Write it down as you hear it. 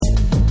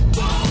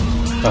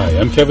Hi,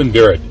 I'm Kevin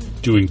Barrett,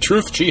 doing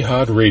Truth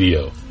Jihad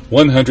Radio,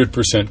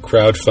 100%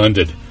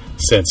 crowd-funded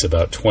since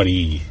about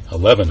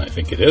 2011, I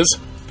think it is.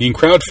 Being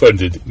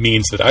crowd-funded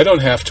means that I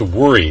don't have to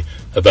worry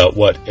about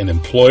what an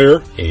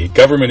employer, a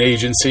government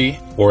agency,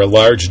 or a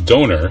large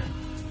donor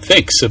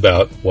thinks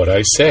about what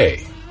I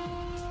say.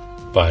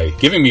 By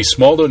giving me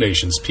small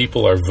donations,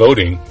 people are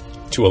voting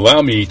to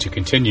allow me to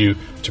continue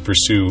to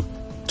pursue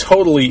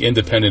totally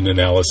independent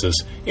analysis,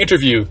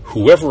 interview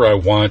whoever I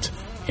want,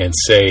 and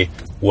say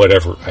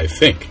whatever I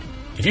think.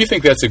 If you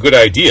think that's a good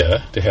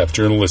idea to have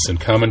journalists and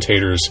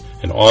commentators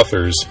and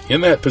authors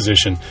in that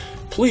position,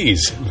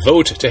 please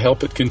vote to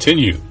help it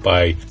continue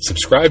by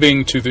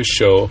subscribing to this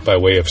show by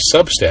way of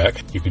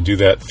Substack. You can do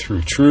that through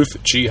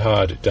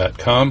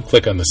truthjihad.com.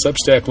 Click on the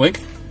Substack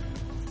link.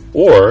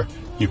 Or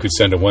you could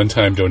send a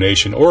one-time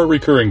donation or a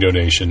recurring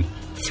donation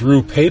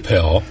through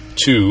PayPal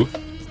to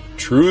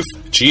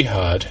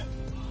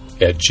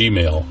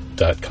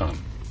truthjihad@gmail.com.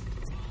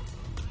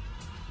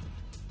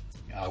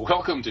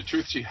 Welcome to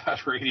Truth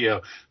Jihad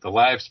Radio, the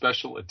live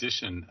special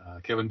edition.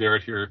 Kevin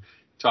Barrett here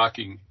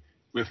talking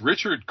with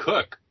Richard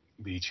Cook,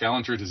 the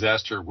Challenger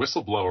disaster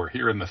whistleblower,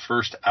 here in the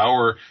first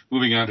hour,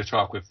 moving on to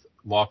talk with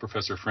law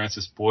professor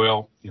Francis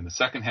Boyle in the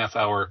second half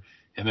hour.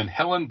 And then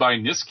Helen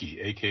Bajniski,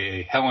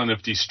 a.k.a. Helen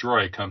of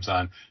Destroy, comes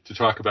on to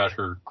talk about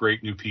her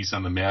great new piece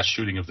on the mass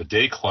shooting of the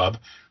Day Club.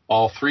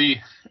 All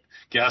three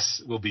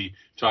guests will be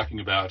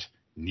talking about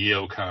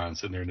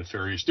neocons and their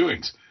nefarious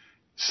doings.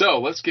 So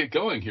let's get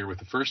going here with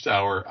the first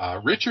hour.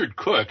 Richard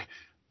Cook,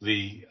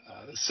 the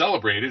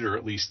celebrated, or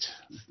at least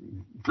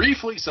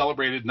briefly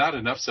celebrated, not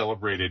enough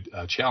celebrated,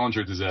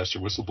 Challenger disaster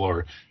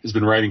whistleblower, has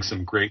been writing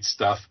some great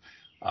stuff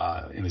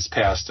in his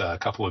past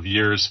couple of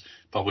years,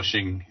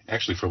 publishing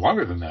actually for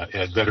longer than that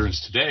at Veterans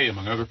Today,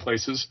 among other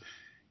places.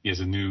 He has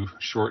a new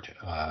short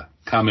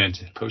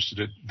comment posted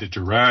at the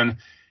Tyranny,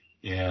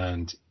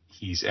 and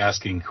he's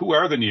asking, who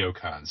are the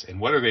neocons and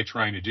what are they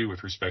trying to do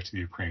with respect to the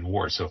Ukraine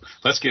war? So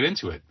let's get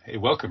into it. Hey,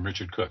 welcome,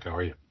 Richard Cook. How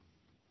are you?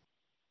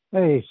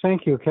 Hey,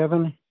 thank you,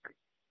 Kevin.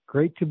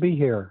 Great to be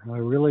here. I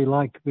really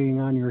like being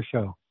on your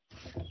show.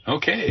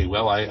 Okay,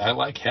 well, I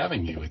like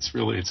having you. It's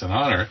an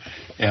honor.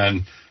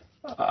 And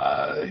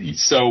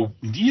so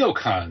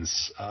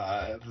neocons,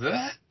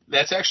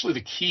 that's actually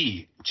the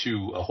key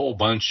to a whole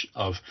bunch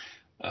of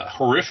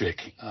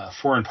horrific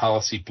foreign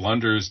policy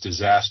blunders,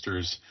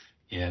 disasters,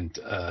 and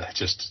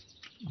just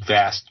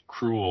vast,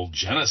 cruel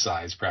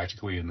genocides,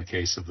 practically, in the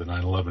case of the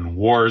 9/11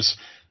 wars.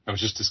 I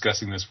was just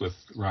discussing this with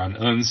Ron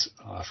Unz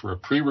for a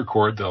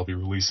pre-record that I'll be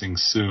releasing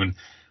soon.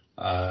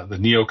 The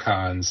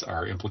neocons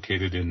are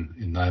implicated in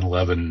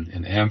 9/11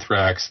 and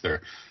anthrax.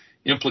 They're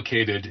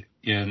implicated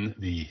in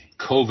the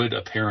COVID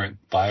apparent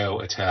bio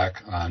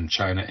attack on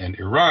China and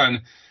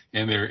Iran,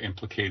 and they're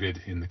implicated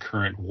in the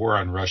current war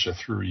on Russia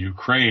through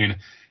Ukraine.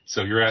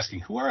 So you're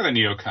asking, who are the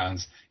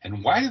neocons,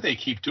 and why do they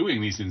keep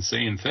doing these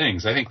insane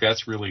things? I think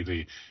that's really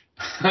the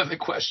the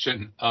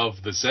question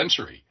of the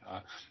century.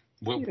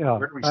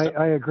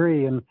 I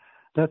agree, and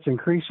that's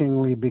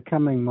increasingly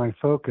becoming my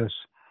focus.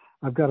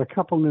 I've got a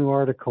couple new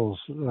articles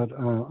that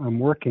I'm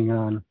working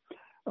on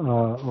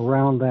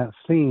around that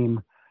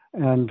theme.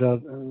 And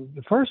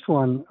the first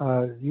one,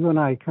 you and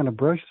I kind of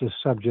brushed this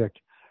subject.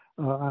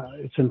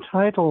 It's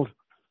entitled,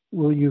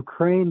 Will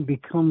Ukraine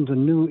Become the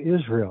New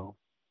Israel?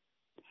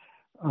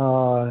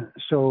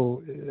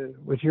 So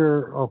with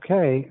your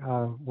okay,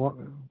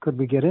 could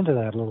we get into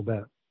that a little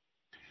bit?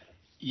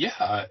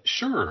 Yeah,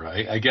 sure.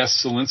 I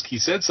guess Zelensky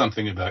said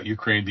something about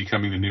Ukraine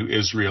becoming the new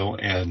Israel,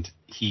 and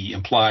he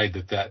implied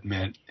that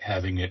meant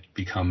having it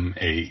become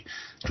a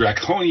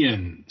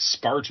draconian,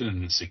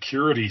 Spartan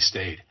security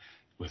state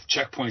with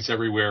checkpoints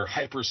everywhere,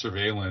 hyper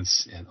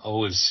surveillance, and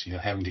always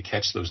having to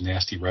catch those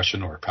nasty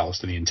Russian or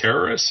Palestinian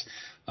terrorists.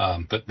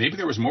 But maybe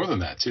there was more than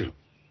that, too.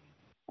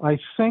 I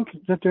think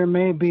that there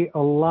may be a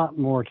lot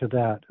more to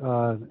that.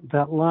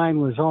 That line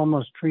was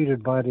almost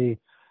treated by the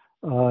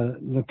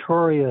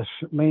notorious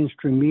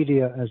mainstream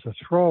media as a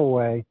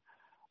throwaway,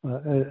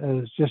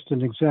 as just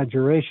an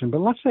exaggeration.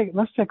 But let's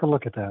take a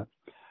look at that.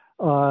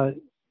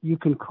 You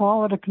can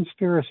call it a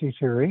conspiracy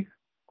theory.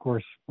 Of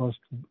course, most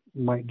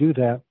might do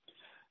that.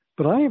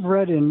 But I have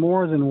read in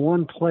more than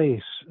one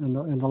place in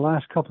the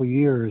last couple of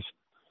years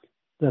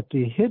that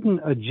the hidden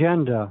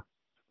agenda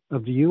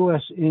of the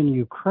U.S. in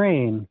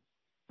Ukraine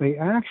may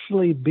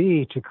actually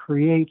be to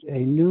create a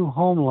new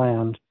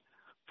homeland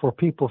for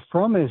people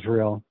from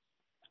Israel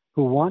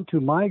who want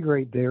to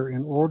migrate there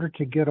in order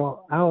to get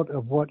out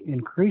of what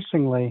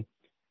increasingly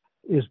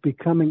is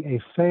becoming a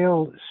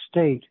failed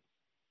state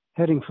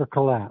heading for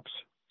collapse.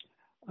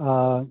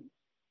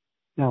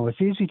 Now,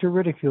 it's easy to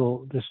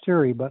ridicule this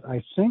theory, but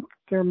I think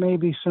there may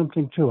be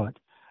something to it.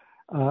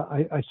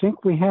 I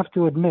think we have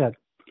to admit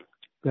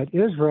that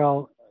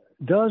Israel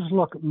does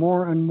look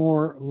more and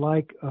more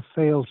like a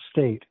failed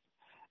state.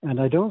 And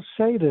I don't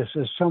say this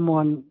as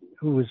someone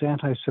who is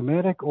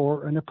anti-Semitic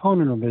or an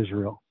opponent of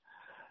Israel.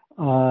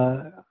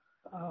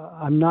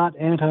 I'm not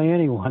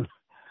anti-anyone.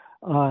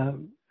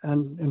 And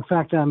in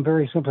fact, I'm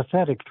very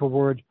sympathetic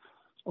toward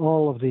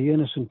all of the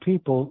innocent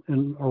people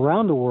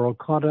around the world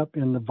caught up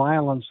in the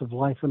violence of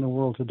life in the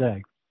world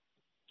today.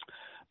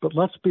 But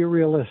let's be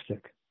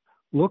realistic.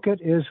 Look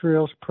at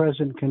Israel's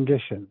present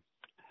condition.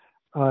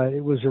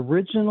 It was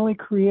originally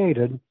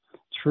created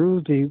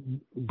through the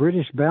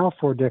British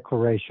Balfour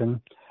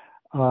Declaration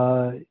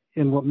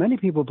in what many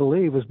people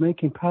believe was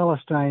making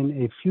Palestine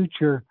a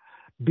future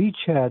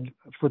beachhead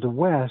for the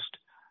West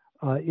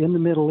in the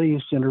Middle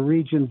East, in a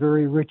region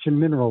very rich in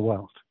mineral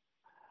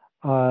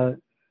wealth.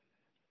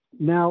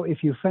 Now,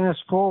 if you fast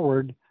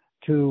forward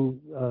to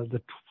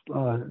the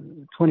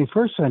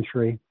 21st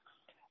century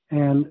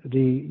and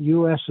the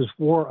U.S.'s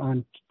war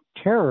on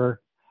terror,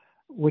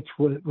 which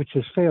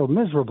has failed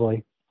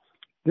miserably,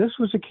 this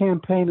was a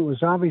campaign that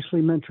was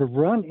obviously meant to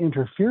run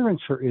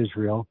interference for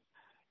Israel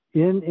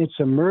in its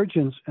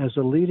emergence as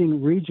a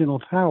leading regional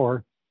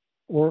power,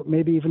 or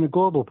maybe even a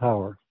global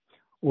power,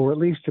 or at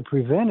least to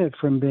prevent it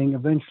from being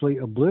eventually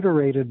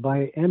obliterated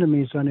by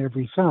enemies on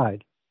every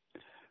side.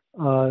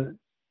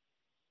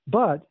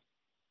 But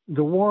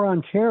the war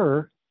on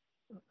terror,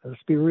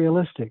 let's be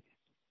realistic,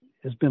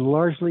 has been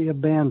largely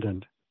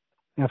abandoned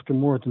after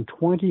more than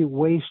 20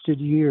 wasted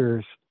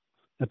years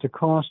at the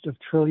cost of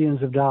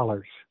trillions of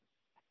dollars.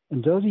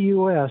 And though the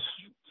U.S.,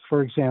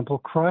 for example,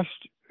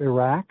 crushed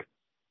Iraq,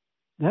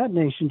 that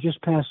nation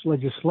just passed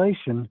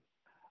legislation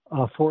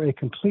for a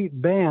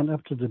complete ban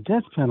up to the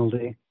death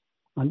penalty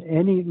on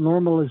any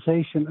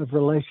normalization of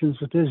relations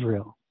with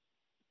Israel.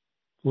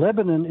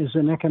 Lebanon is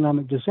an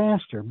economic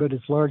disaster, but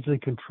it's largely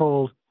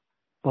controlled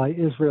by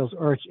Israel's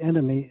arch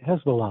enemy,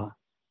 Hezbollah.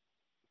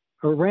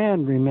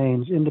 Iran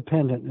remains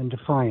independent and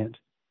defiant,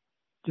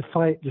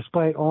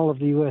 despite all of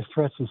the U.S.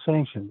 threats and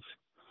sanctions.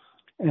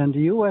 And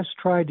the U.S.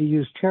 tried to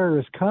use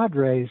terrorist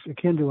cadres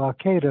akin to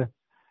al-Qaeda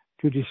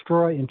to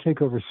destroy and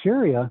take over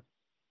Syria,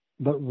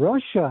 but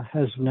Russia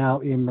has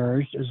now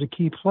emerged as a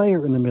key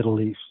player in the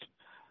Middle East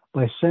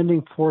by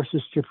sending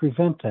forces to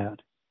prevent that.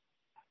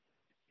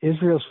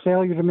 Israel's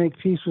failure to make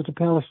peace with the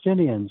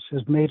Palestinians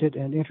has made it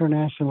an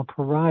international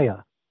pariah.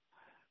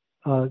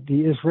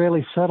 The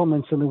Israeli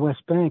settlements in the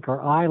West Bank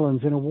are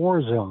islands in a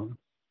war zone.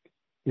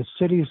 Its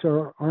cities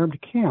are armed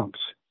camps.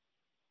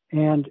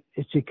 And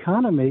its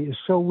economy is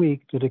so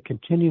weak that it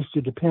continues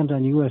to depend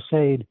on U.S.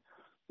 aid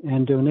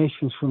and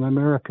donations from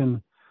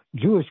American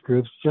Jewish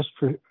groups just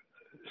for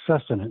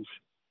sustenance.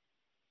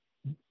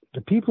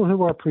 The people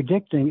who are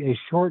predicting a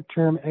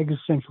short-term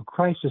existential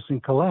crisis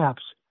and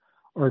collapse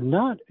are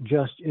not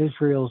just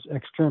Israel's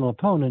external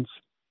opponents,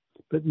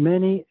 but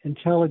many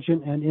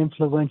intelligent and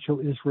influential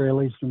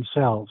Israelis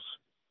themselves.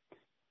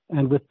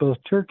 And with both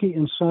Turkey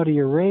and Saudi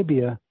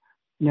Arabia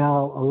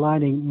now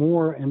aligning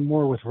more and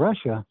more with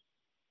Russia,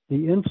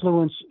 the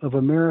influence of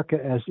America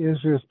as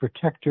Israel's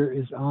protector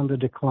is on the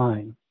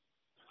decline.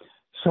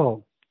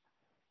 So,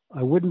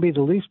 I wouldn't be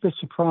the least bit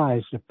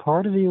surprised if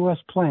part of the U.S.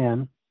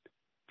 plan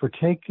for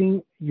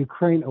taking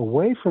Ukraine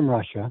away from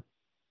Russia,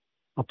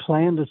 a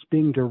plan that's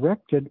being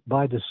directed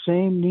by the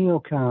same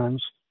neocons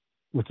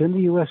within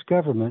the U.S.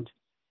 government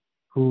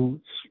who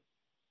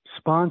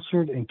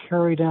sponsored and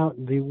carried out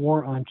the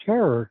war on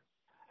terror,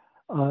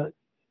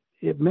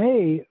 it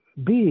may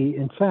be,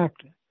 in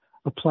fact,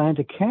 a plan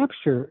to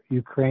capture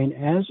Ukraine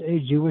as a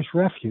Jewish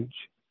refuge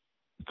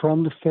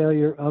from the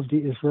failure of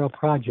the Israel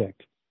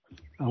project.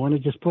 I want to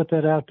just put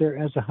that out there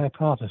as a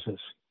hypothesis.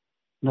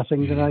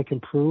 Nothing that I can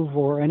prove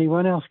or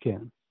anyone else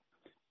can.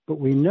 But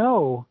we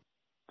know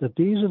that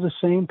these are the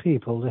same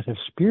people that have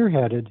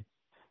spearheaded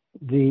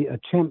the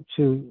attempt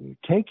to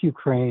take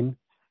Ukraine,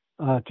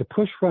 to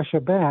push Russia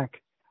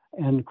back.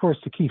 And, of course,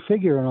 the key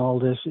figure in all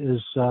this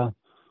is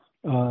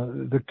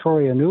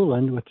Victoria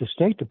Nuland with the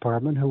State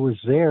Department, who was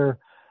there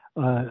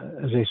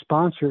as a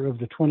sponsor of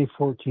the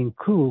 2014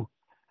 coup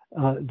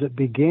that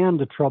began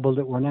the trouble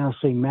that we're now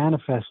seeing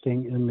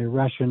manifesting in the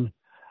Russian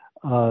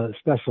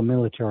special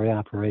military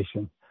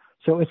operation.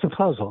 So it's a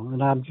puzzle,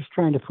 and I'm just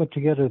trying to put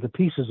together the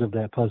pieces of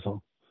that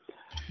puzzle.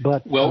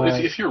 But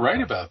if you're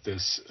right about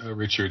this,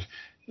 Richard,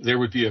 there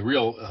would be a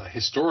real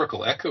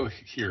historical echo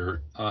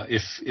here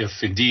if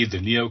indeed the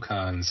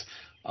neocons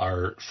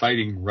are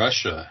fighting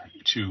Russia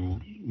to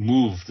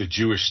move the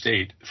Jewish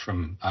state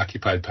from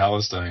occupied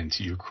Palestine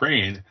to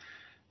Ukraine,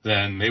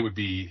 then they would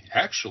be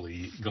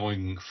actually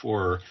going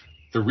for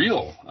the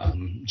real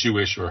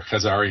Jewish or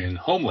Khazarian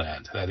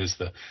homeland. That is,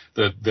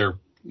 their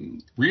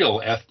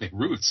real ethnic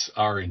roots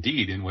are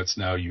indeed in what's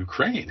now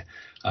Ukraine,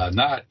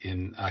 not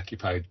in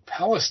occupied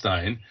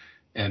Palestine.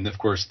 And of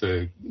course,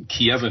 the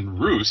Kievan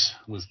Rus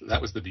was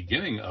the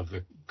beginning of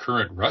the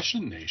current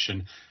Russian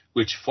nation,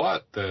 which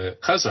fought the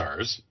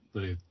Khazars,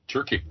 the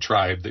Turkic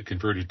tribe that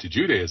converted to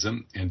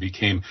Judaism and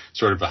became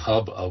sort of a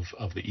hub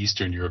of the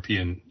Eastern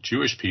European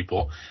Jewish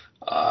people,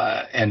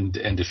 and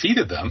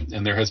defeated them.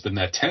 And there has been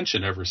that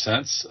tension ever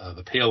since.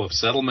 The Pale of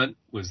Settlement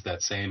was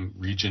that same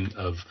region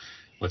of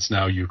what's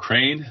now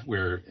Ukraine,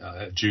 where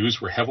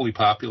Jews were heavily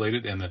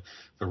populated, and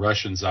the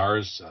Russian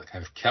czars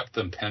kind of kept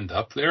them penned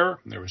up there.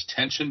 And there was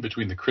tension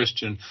between the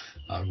Christian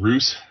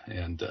Rus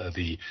and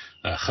the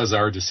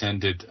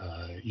Khazar-descended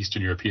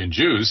Eastern European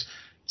Jews.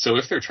 So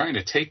if they're trying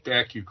to take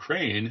back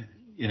Ukraine,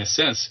 in a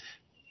sense,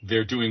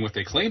 they're doing what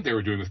they claimed they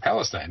were doing with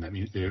Palestine. I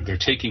mean, they're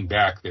taking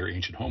back their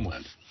ancient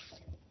homeland.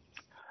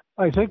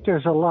 I think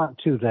there's a lot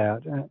to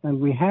that, and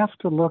we have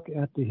to look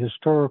at the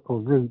historical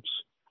roots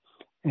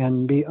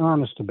and be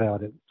honest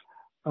about it.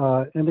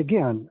 And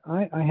again,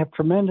 I have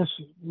tremendous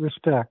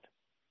respect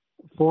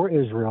for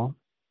Israel,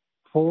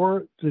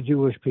 for the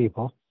Jewish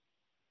people.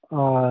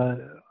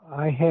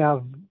 I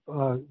have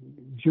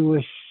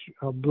Jewish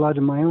blood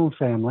in my own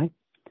family,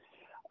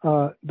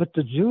 but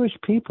the Jewish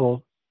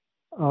people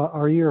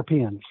are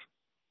Europeans.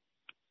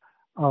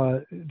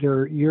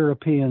 They're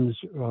Europeans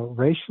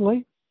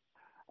racially.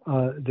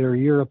 They're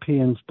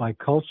Europeans by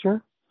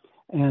culture,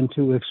 and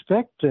to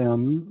expect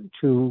them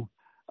to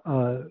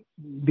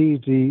be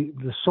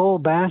the sole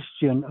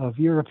bastion of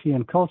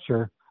European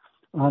culture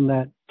on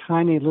that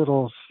tiny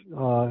little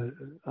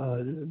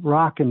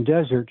rock and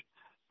desert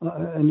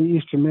in the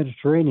Eastern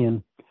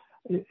Mediterranean,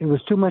 it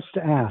was too much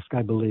to ask,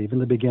 I believe, in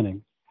the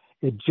beginning.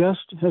 It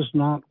just has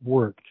not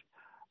worked.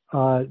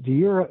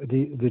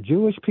 The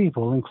Jewish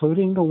people,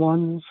 including the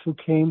ones who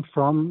came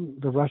from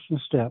the Russian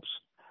steppes,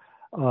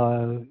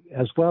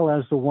 as well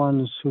as the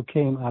ones who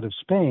came out of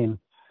Spain,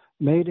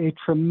 made a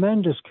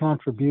tremendous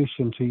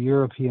contribution to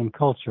European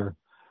culture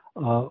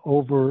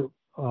over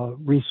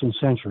recent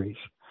centuries.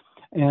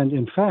 And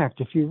in fact,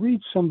 if you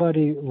read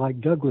somebody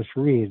like Douglas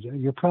Reed,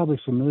 you're probably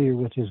familiar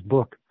with his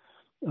book,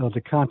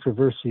 The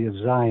Controversy of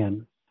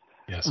Zion.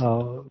 Yes.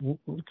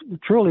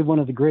 Truly one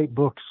of the great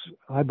books,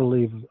 I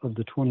believe, of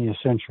the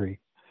 20th century.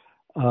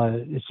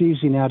 It's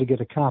easy now to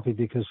get a copy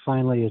because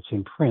finally it's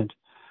in print.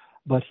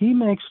 But he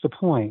makes the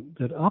point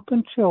that up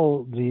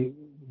until the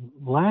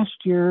last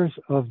years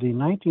of the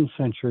 19th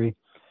century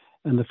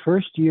and the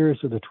first years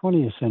of the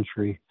 20th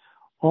century,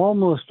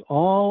 almost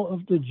all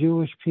of the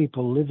Jewish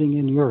people living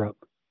in Europe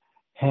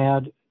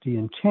had the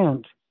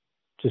intent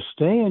to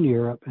stay in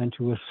Europe and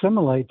to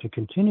assimilate, to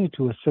continue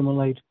to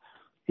assimilate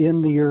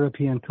in the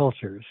European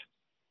cultures,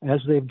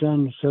 as they've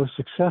done so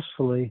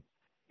successfully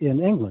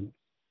in England,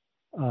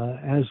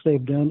 as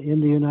they've done in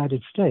the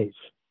United States,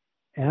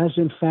 as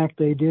in fact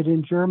they did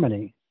in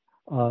Germany,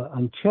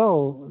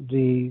 until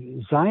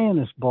the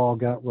Zionist ball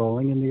got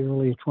rolling in the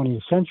early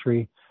 20th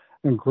century,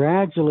 and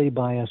gradually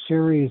by a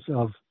series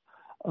of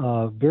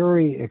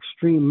very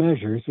extreme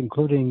measures,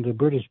 including the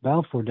British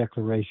Balfour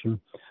Declaration,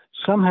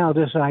 somehow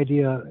this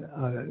idea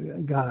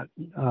got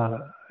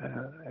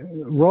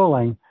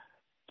rolling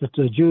that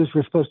the Jews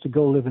were supposed to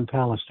go live in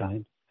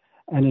Palestine.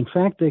 And in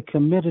fact, they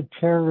committed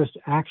terrorist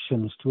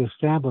actions to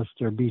establish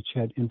their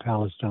beachhead in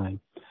Palestine,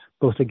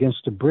 both against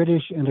the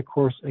British and, of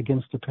course,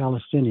 against the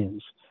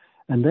Palestinians.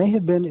 And they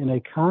have been in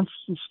a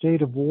constant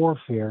state of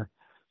warfare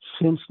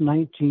since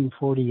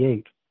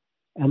 1948.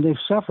 And they've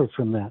suffered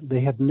from that.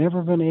 They have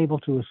never been able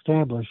to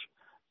establish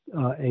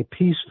a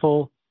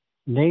peaceful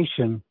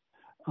nation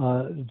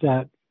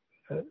that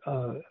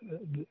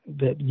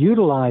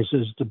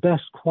utilizes the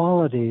best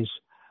qualities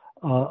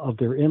of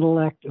their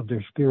intellect, of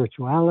their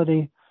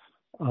spirituality,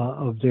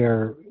 of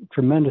their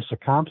tremendous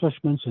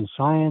accomplishments in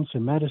science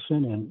and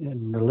medicine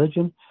and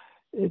religion.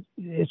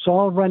 It's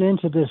all run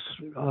into this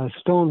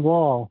stone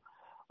wall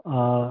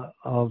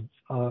of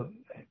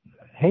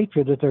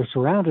hatred that they're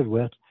surrounded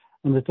with,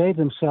 and that they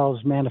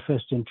themselves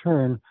manifest in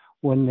turn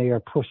when they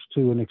are pushed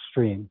to an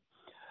extreme.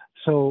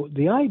 So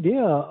the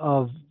idea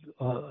of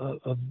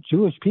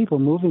Jewish people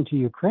moving to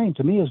Ukraine,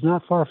 to me, is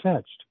not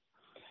far-fetched.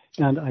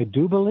 And I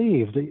do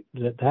believe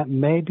that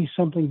may be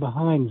something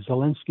behind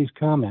Zelensky's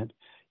comment.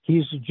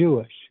 He's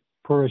Jewish.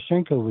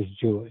 Poroshenko was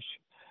Jewish.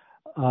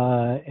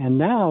 And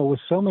now, with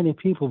so many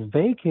people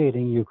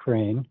vacating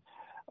Ukraine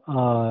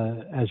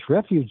as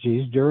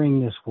refugees during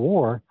this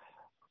war,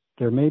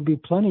 there may be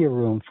plenty of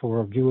room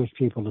for Jewish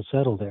people to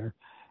settle there.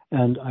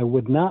 And I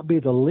would not be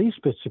the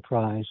least bit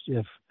surprised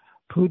if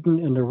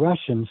Putin and the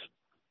Russians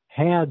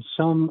had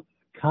some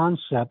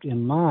concept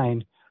in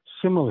mind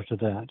similar to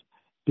that,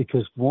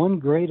 because one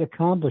great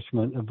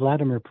accomplishment of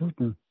Vladimir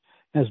Putin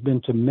has been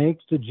to make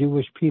the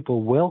Jewish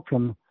people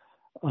welcome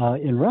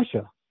in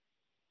Russia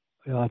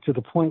to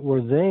the point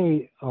where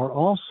they are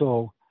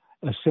also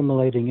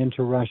assimilating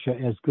into Russia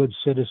as good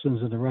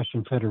citizens of the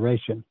Russian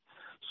Federation.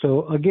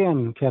 So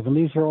again, Kevin,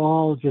 these are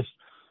all just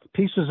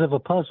pieces of a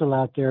puzzle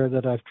out there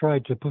that I've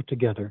tried to put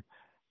together,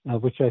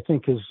 which I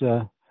think is,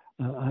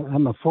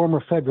 I'm a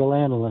former federal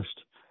analyst,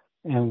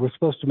 and we're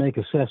supposed to make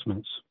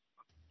assessments.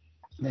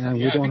 And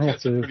yeah, I think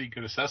that's a pretty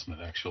good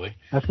assessment, actually.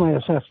 That's my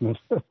assessment.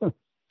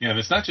 Yeah, and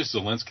it's not just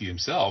Zelensky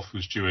himself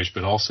who's Jewish,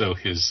 but also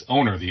his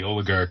owner, the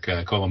oligarch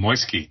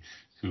Kolomoisky,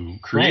 who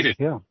created,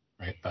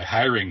 right, by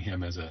hiring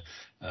him as a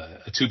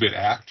two-bit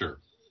actor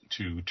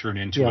to turn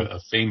into a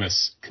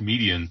famous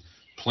comedian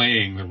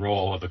playing the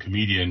role of a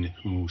comedian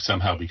who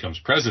somehow becomes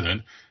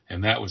president,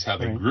 and that was how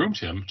they groomed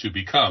him to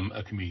become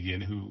a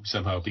comedian who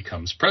somehow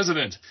becomes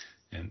president.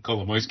 And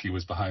Kolomoisky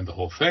was behind the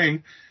whole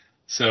thing.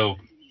 So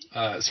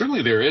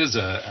certainly there is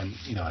an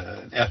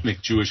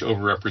ethnic Jewish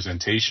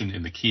overrepresentation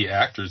in the key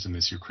actors in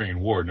this Ukraine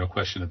war, no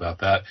question about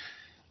that.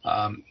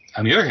 On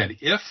the other hand,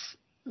 if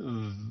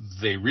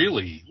they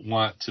really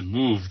want to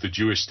move the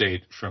Jewish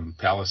state from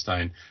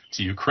Palestine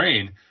to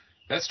Ukraine,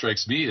 that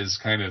strikes me as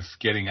kind of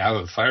getting out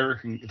of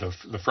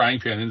the frying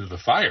pan into the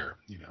fire.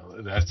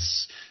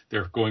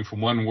 They're going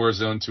from one war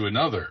zone to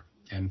another,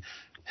 and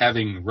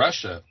having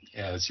Russia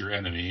as your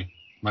enemy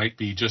might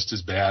be just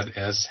as bad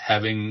as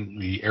having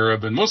the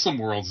Arab and Muslim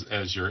worlds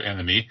as your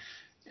enemy.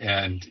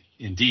 And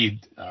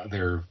indeed,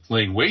 they're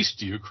laying waste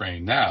to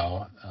Ukraine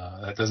now.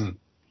 That doesn't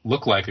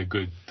look like a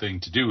good thing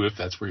to do if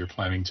that's where you're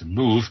planning to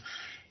move.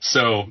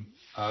 So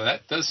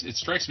it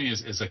strikes me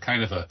as a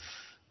kind of a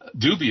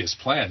dubious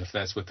plan if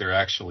that's what they're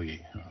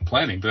actually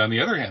planning. But on the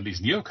other hand,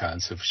 these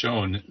neocons have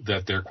shown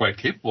that they're quite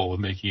capable of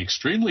making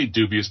extremely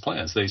dubious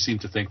plans. They seem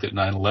to think that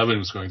 9/11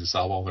 was going to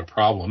solve all their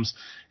problems,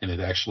 and it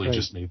actually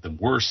just made them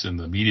worse in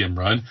the medium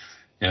run.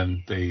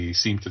 And they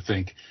seem to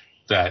think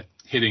that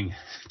hitting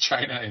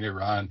China and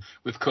Iran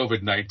with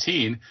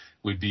COVID-19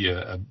 would be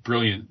a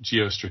brilliant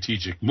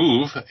geostrategic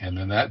move, and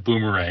then that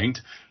boomeranged.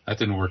 That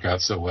didn't work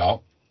out so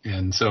well.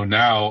 And so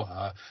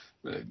now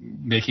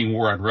making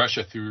war on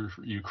Russia through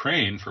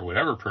Ukraine for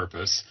whatever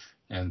purpose,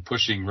 and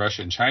pushing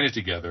Russia and China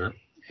together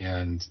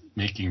and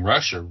making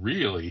Russia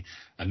really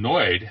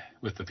annoyed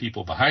with the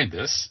people behind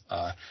this,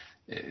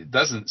 it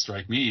doesn't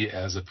strike me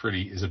as a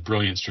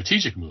brilliant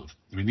strategic move.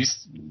 I mean,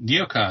 these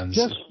neocons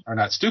are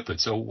not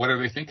stupid, so what are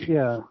they thinking?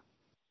 Yeah.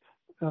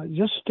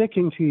 Just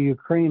sticking to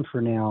Ukraine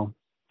for now,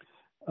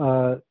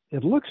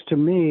 it looks to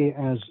me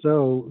as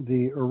though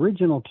the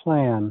original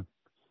plan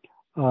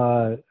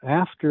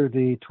after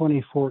the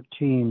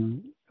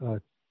 2014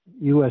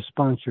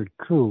 U.S.-sponsored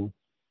coup,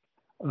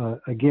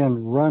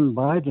 again run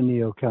by the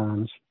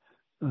neocons,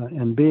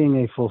 and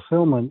being a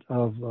fulfillment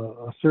of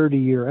a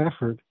 30-year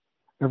effort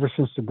ever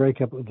since the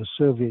breakup of the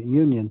Soviet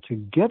Union to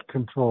get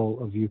control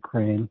of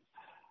Ukraine,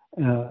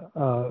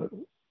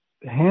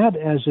 had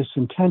as its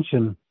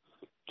intention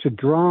to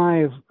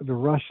drive the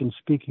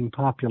Russian-speaking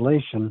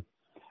population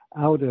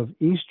out of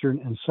eastern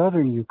and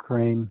southern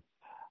Ukraine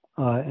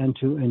and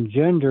to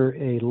engender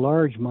a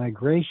large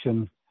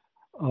migration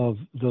of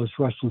those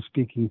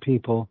Russian-speaking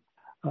people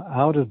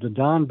out of the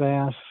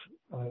Donbass,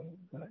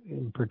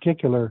 in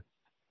particular,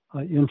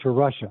 into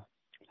Russia.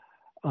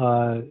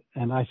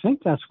 And I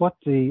think that's what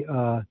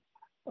the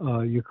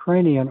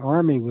Ukrainian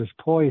army was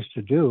poised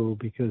to do,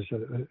 because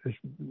it's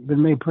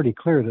been made pretty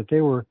clear that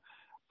they were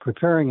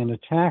preparing an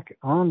attack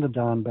on the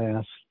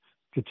Donbass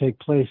to take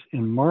place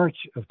in March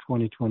of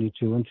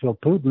 2022 until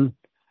Putin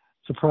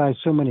surprised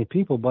so many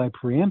people by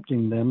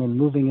preempting them and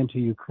moving into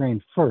Ukraine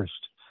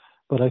first.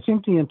 But I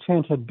think the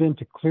intent had been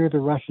to clear the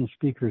Russian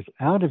speakers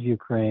out of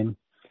Ukraine,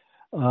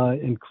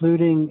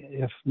 including,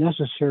 if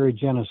necessary,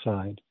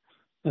 genocide.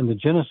 And the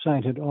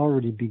genocide had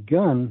already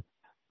begun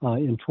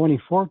in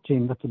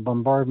 2014 with the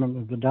bombardment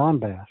of the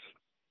Donbass.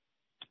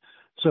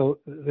 So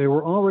they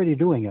were already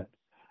doing it.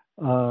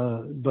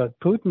 But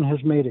Putin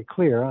has made it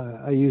clear,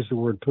 I use the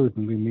word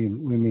Putin, we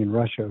mean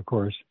Russia, of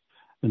course,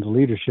 and the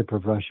leadership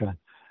of Russia,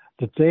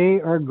 that they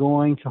are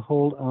going to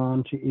hold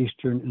on to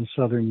eastern and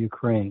southern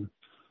Ukraine.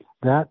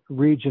 That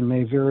region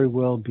may very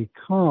well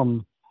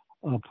become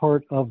a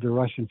part of the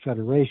Russian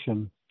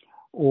Federation,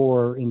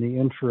 or in the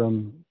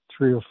interim,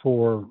 3 or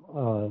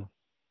 4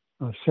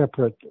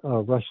 separate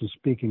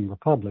Russian-speaking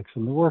republics.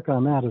 And the work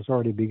on that has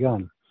already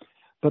begun.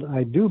 But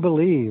I do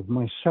believe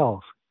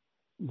myself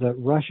that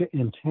Russia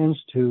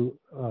intends to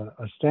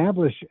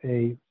establish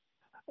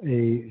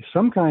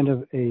some kind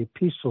of a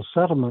peaceful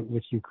settlement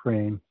with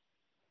Ukraine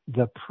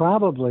that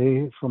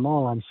probably, from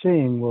all I'm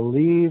seeing, will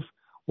leave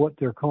what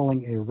they're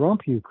calling a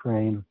rump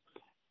Ukraine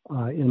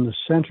in the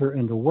center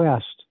and the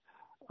west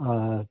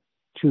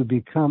to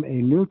become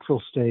a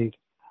neutral state,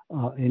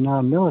 a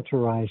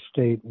non-militarized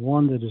state,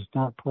 one that is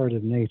not part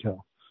of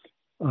NATO.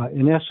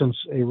 In essence,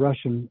 a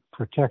Russian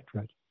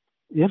protectorate.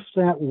 If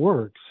that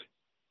works,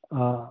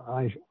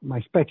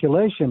 my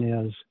speculation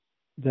is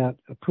that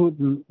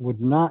Putin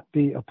would not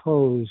be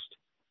opposed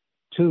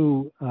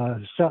to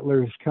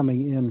settlers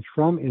coming in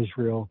from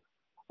Israel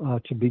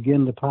to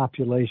begin the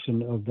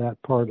population of that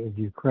part of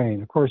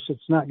Ukraine. Of course,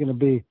 it's not going to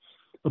be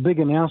a big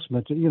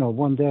announcement that,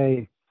 one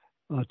day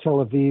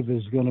Tel Aviv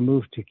is going to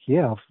move to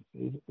Kiev.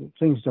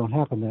 Things don't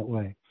happen that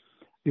way.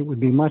 It would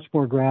be much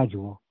more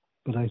gradual.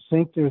 But I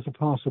think there's a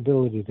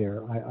possibility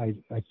there. I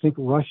think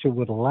Russia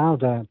would allow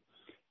that,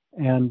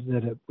 and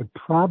that it would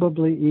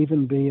probably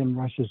even be in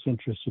Russia's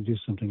interest to do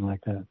something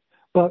like that.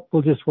 But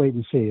we'll just wait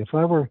and see. If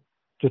I were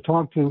to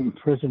talk to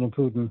President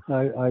Putin,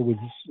 I would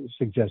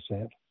suggest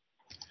that.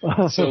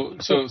 So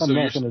I'm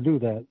not going to do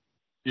that.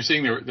 You're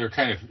saying there are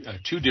kind of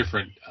two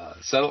different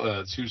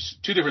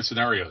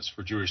scenarios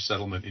for Jewish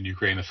settlement in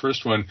Ukraine. The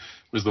first one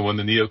was the one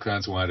the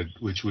neocons wanted,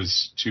 which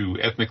was to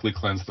ethnically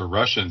cleanse the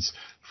Russians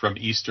from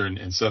eastern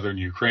and southern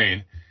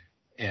Ukraine.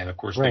 And, of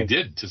course, They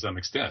did to some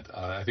extent.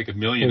 I think 1.5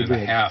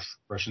 million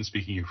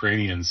Russian-speaking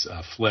Ukrainians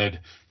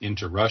fled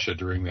into Russia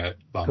during that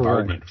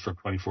bombardment from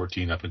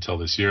 2014 up until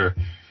this year.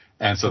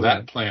 And so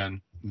that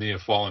plan may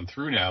have fallen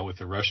through now with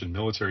the Russian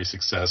military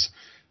success.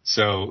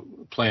 So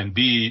plan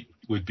B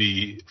would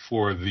be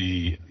for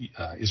the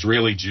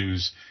Israeli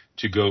Jews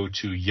to go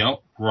to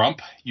Rump,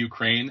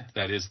 Ukraine.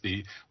 That is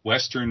the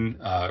western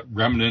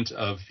remnant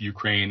of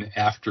Ukraine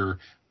after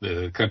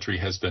the country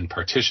has been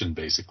partitioned,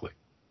 basically.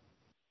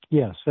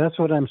 Yes, that's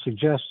what I'm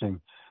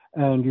suggesting.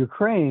 And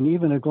Ukraine,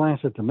 even a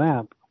glance at the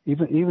map,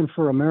 even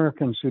for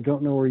Americans who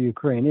don't know where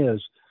Ukraine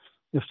is,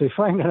 if they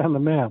find it on the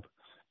map,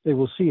 they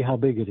will see how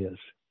big it is.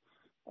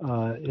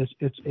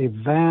 It's a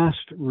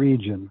vast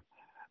region,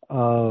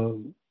 a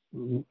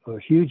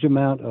huge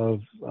amount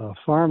of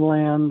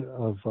farmland,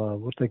 of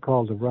what they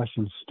call the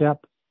Russian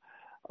steppe.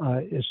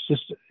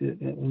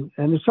 And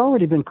it's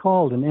already been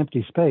called an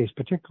empty space,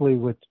 particularly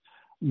with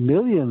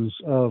millions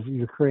of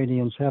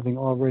Ukrainians having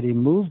already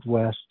moved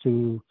west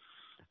to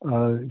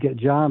get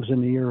jobs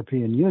in the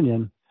European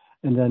Union,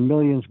 and then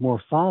millions more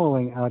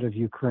following out of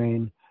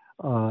Ukraine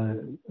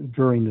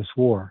during this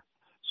war.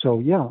 So,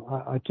 yeah,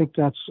 I think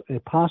that's a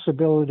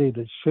possibility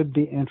that should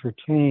be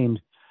entertained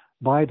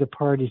by the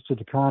parties to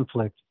the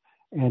conflict,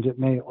 and it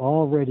may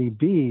already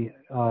be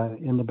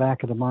in the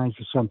back of the minds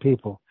of some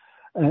people.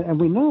 And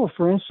we know,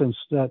 for instance,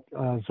 that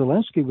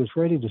Zelensky was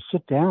ready to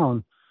sit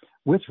down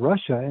with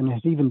Russia and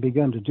has even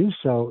begun to do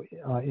so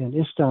in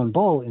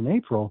Istanbul in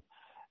April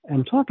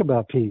and talk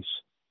about peace.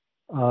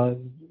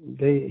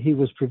 He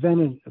was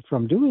prevented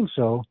from doing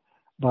so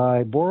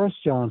by Boris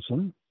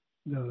Johnson,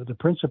 the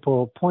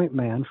principal point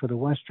man for the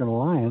Western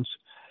Alliance,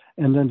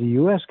 and then the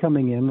U.S.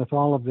 coming in with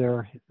all of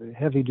their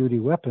heavy-duty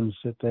weapons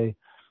that they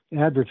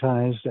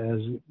advertised as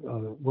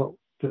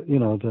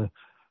the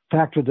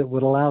factor that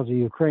would allow the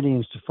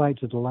Ukrainians to fight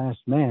to the last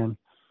man.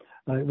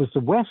 It was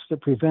the West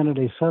that prevented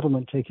a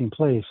settlement taking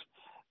place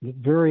that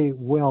very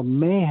well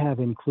may have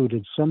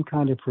included some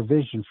kind of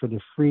provision for the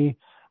free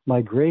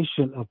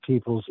migration of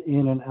peoples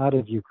in and out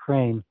of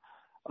Ukraine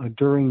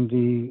during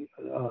the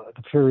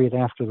period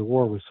after the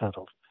war was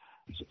settled.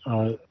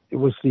 It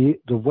was the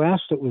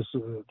West, it was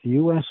the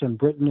U.S. and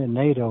Britain and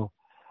NATO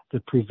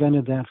that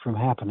prevented that from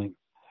happening.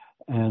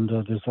 And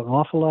there's an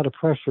awful lot of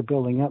pressure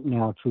building up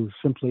now to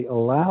simply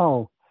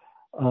allow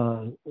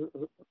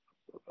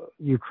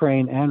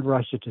Ukraine and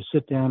Russia to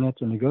sit down at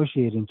the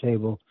negotiating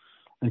table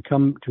and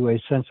come to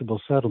a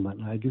sensible settlement.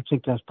 And I do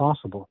think that's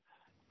possible.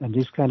 And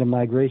these kind of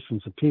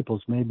migrations of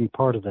peoples may be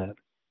part of that.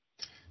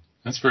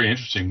 That's very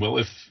interesting. Well,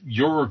 if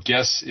your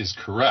guess is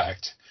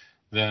correct,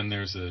 then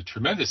there's a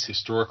tremendous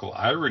historical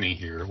irony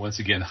here, once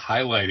again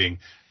highlighting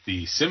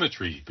the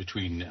symmetry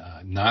between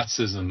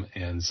Nazism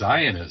and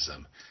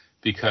Zionism,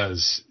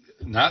 because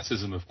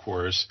Nazism, of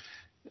course,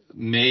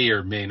 may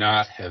or may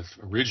not have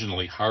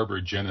originally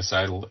harbored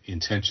genocidal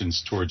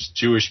intentions towards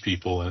Jewish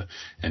people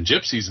and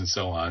gypsies and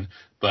so on,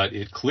 but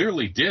it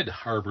clearly did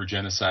harbor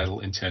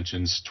genocidal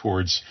intentions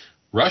towards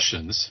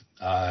Russians,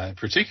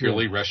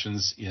 particularly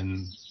Russians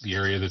in the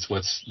area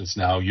that's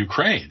now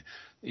Ukraine.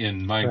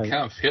 In Mein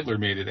Kampf, Hitler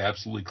made it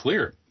absolutely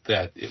clear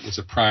that it was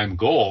a prime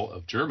goal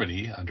of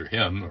Germany under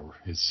him, or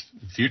his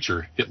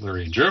future Hitler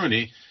in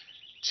Germany,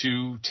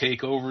 to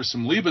take over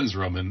some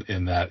Lebensraum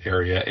in that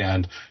area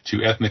and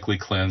to ethnically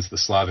cleanse the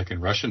Slavic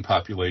and Russian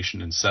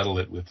population and settle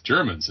it with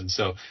Germans. And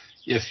so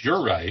if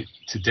you're right,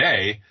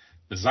 today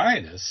the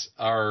Zionists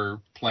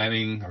are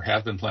planning or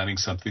have been planning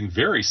something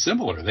very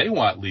similar. They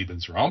want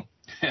Lebensraum,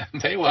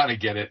 and they want to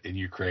get it in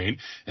Ukraine,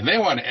 and they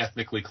want to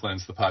ethnically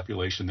cleanse the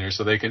population there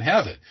so they can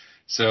have it.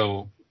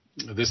 So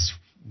this,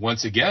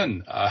 once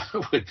again,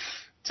 would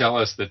tell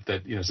us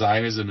that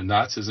Zionism and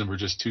Nazism are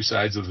just two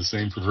sides of the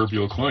same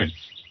proverbial coin.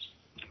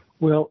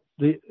 Well,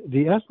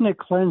 the ethnic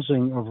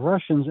cleansing of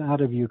Russians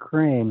out of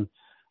Ukraine,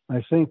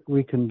 I think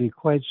we can be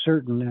quite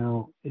certain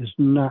now, is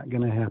not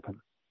going to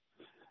happen.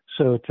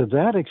 So to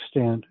that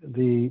extent,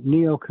 the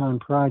neocon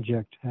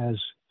project has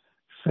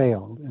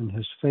failed and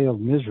has failed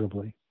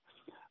miserably,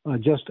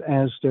 just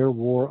as their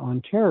war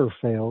on terror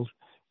failed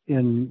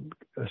in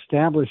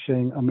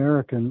establishing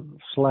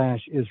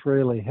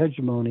American/Israeli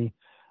hegemony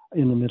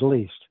in the Middle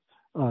East.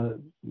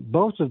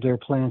 Both of their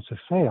plans have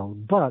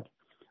failed, but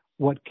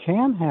what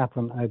can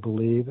happen, I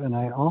believe, and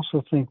I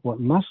also think what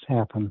must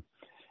happen,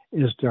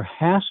 is there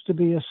has to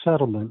be a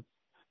settlement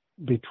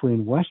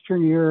between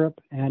Western Europe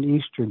and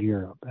Eastern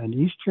Europe. And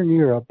Eastern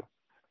Europe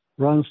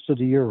runs to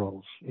the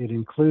Urals. It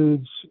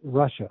includes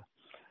Russia.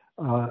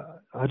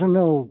 I don't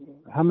know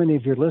how many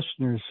of your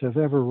listeners have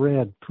ever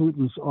read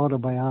Putin's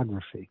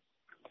autobiography.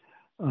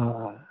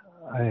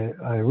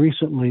 I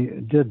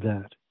recently did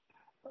that.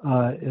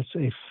 It's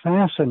a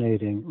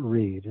fascinating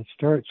read. It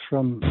starts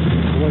from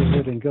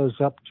boyhood and goes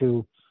up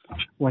to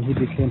when he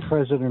became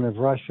president of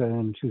Russia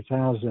in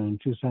 2000 and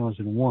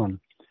 2001.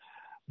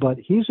 But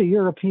he's a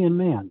European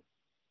man,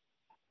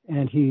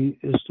 and he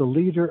is the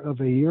leader of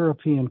a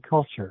European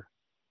culture.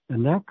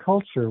 And that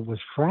culture was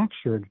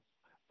fractured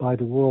by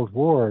the world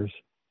wars.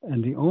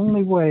 And the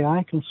only way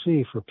I can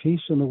see for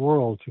peace in the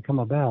world to come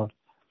about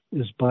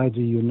is by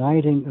the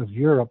uniting of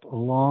Europe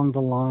along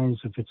the lines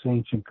of its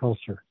ancient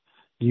culture.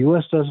 The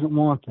U.S. doesn't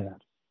want that.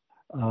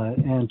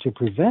 And to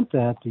prevent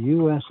that, the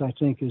U.S., I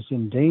think, is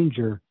in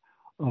danger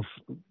of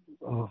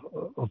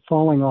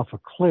falling off a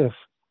cliff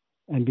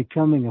and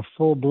becoming a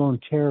full-blown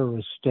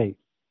terrorist state.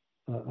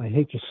 I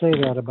hate to say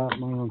that about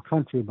my own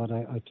country, but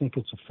I think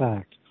it's a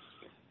fact.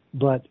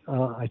 But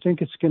I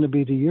think it's going to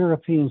be the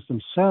Europeans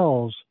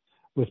themselves,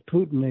 with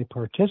Putin a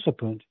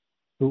participant,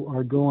 who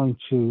are going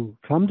to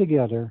come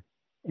together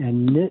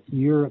and knit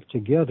Europe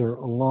together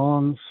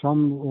along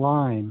some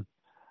line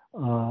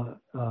of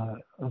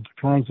the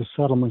kinds of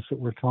settlements that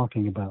we're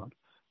talking about,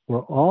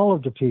 where all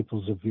of the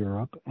peoples of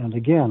Europe, and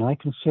again, I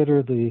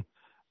consider the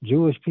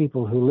Jewish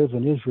people who live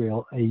in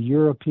Israel a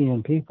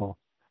European people,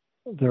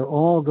 they're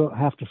all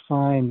have to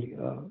find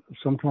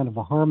some kind of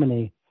a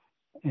harmony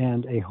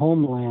and a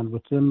homeland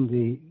within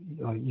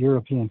the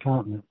European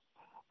continent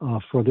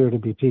for there to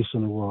be peace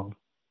in the world.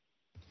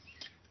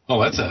 Well,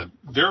 that's a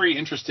very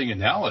interesting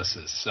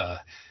analysis.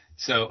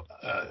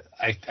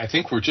 I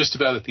think we're just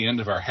about at the end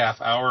of our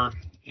half hour,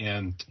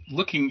 and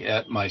looking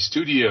at my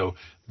studio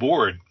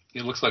board,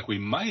 it looks like we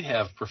might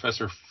have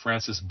Professor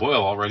Francis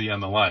Boyle already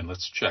on the line.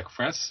 Let's check.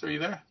 Francis, are you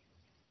there?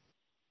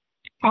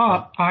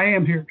 I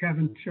am here,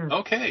 Kevin. Sure.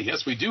 Okay.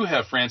 Yes, we do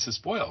have Francis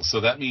Boyle.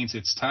 So that means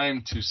it's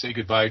time to say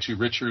goodbye to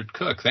Richard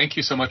Cook. Thank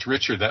you so much,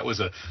 Richard. That was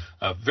a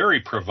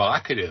very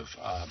provocative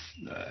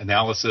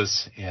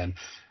analysis, and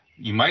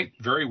you might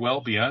very well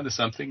be onto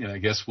something. And I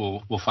guess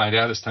we'll find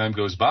out as time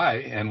goes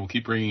by, and we'll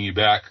keep bringing you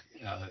back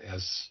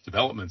as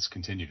developments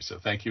continue. So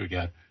thank you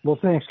again. Well,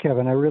 thanks,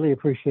 Kevin. I really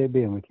appreciate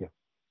being with you.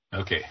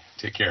 Okay.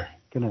 Take care.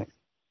 Good night.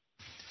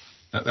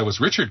 That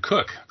was Richard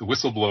Cook, the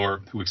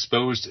whistleblower who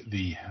exposed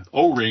the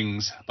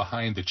O-rings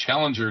behind the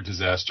Challenger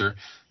disaster.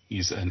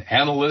 He's an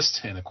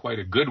analyst and quite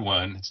a good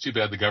one. It's too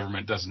bad the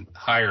government doesn't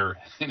hire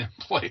and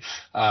employ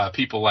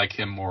people like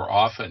him more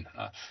often.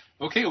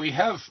 Okay, we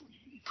have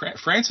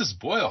Francis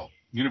Boyle,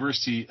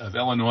 University of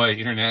Illinois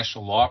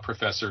international law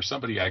professor,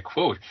 somebody I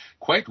quote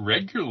quite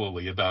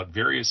regularly about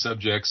various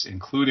subjects,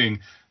 including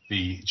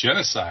the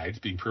genocide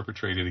being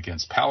perpetrated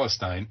against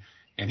Palestine.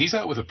 And he's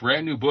out with a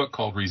brand new book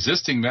called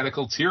Resisting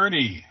Medical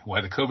Tyranny, Why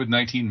the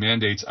COVID-19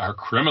 Mandates Are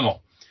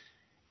Criminal.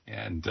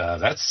 And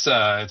it's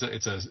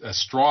a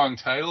strong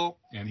title,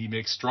 and he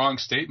makes strong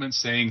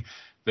statements saying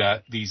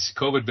that these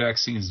COVID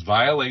vaccines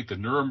violate the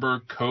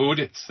Nuremberg Code,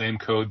 it's the same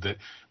code that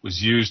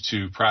was used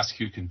to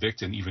prosecute,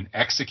 convict, and even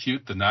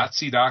execute the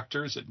Nazi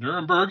doctors at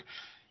Nuremberg.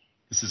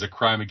 This is a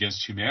crime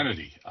against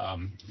humanity.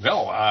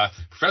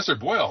 Professor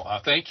Boyle,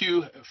 thank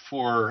you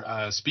for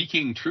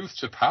speaking truth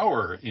to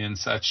power in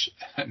such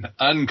an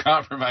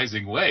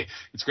uncompromising way.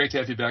 It's great to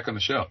have you back on the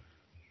show.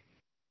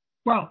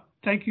 Well,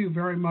 thank you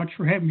very much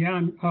for having me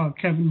on,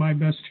 Kevin. My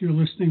best to your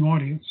listening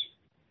audience.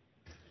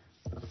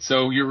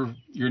 So your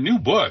new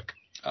book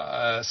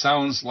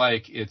sounds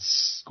like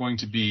it's going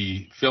to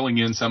be filling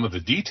in some of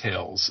the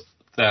details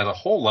that a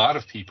whole lot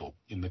of people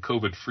in the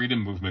COVID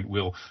freedom movement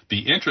will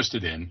be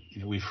interested in.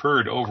 You know, we've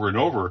heard over and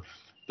over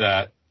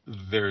that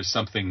there's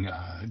something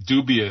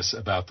dubious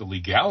about the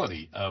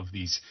legality of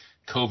these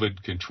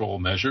COVID control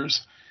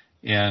measures.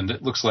 And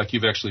it looks like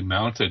you've actually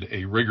mounted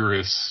a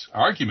rigorous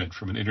argument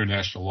from an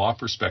international law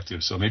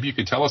perspective. So maybe you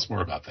could tell us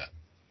more about that.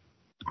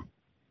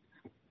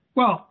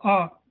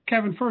 Well,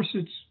 Kevin, first,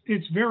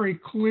 it's very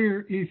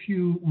clear if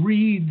you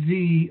read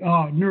the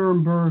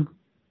Nuremberg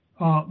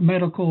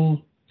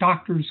medical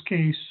doctor's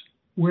case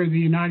where the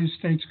United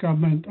States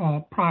government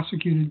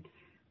prosecuted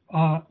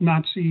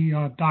Nazi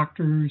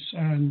doctors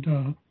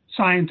and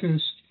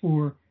scientists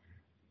for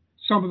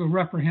some of the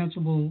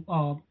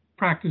reprehensible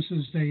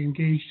practices they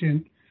engaged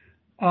in.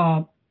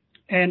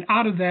 And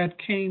out of that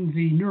came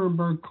the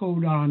Nuremberg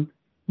Code on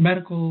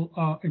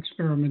Medical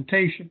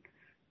Experimentation,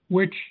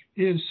 which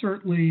is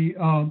certainly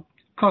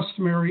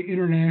customary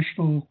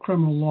international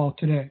criminal law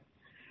today.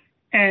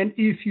 And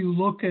if you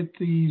look at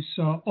these,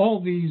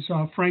 all these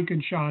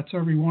Frankenshots,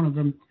 every one of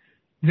them,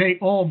 they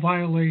all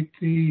violate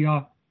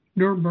the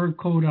Nuremberg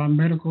Code on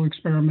Medical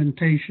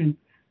Experimentation.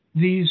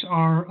 These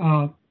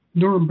are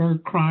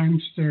Nuremberg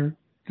crimes. They're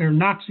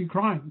Nazi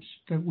crimes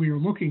that we are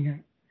looking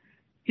at.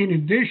 In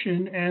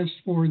addition, as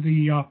for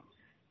the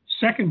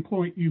second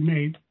point you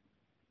made,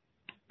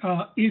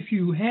 if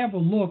you have a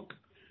look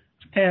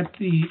at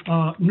the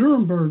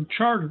Nuremberg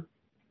Charter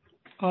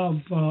of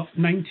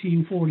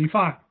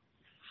 1945,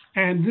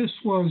 and this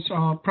was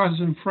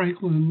President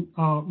Franklin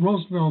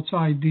Roosevelt's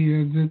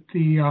idea that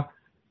the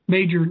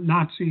major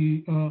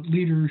Nazi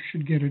leaders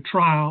should get a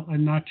trial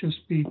and not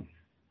just be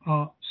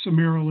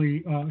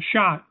summarily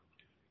shot.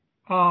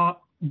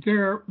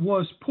 There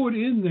was put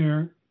in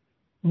there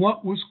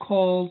what was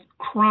called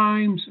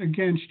crimes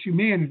against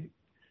humanity.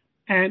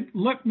 And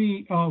let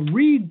me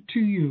read to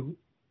you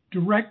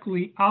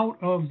directly out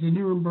of the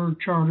Nuremberg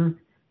Charter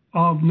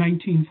of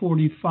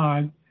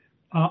 1945,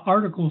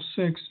 Article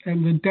 6,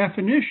 and the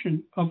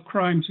definition of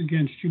crimes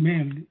against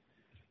humanity.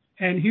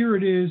 And here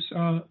it is,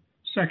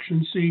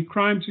 Section C,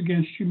 crimes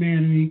against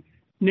humanity,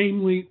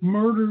 namely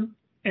murder,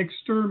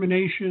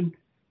 extermination,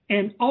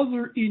 and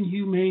other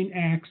inhumane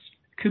acts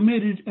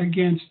committed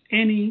against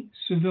any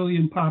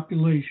civilian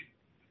population.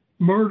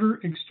 Murder,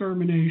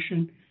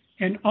 extermination,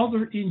 and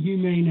other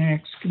inhumane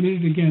acts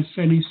committed against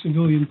any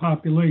civilian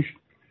population.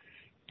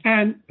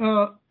 And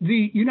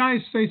the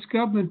United States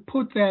government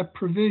put that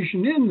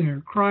provision in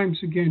there, crimes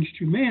against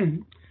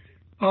humanity,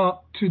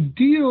 to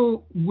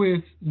deal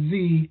with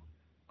the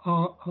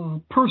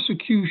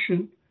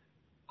persecution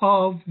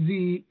of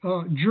the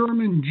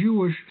German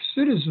Jewish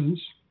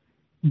citizens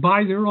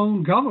by their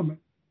own government,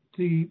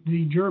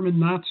 the German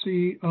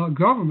Nazi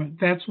government.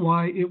 That's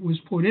why it was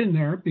put in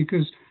there,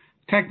 because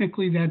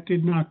technically that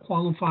did not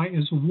qualify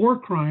as a war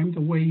crime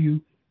the way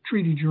you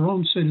treated your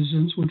own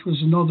citizens, which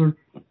was another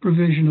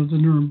provision of the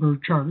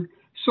Nuremberg Charter.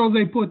 So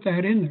they put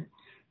that in there.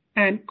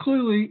 And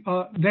clearly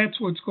that's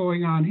what's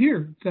going on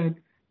here, that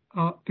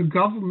the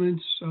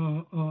government's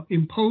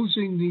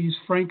imposing these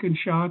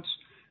Frankenshots,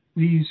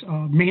 these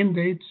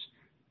mandates,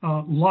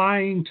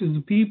 lying to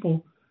the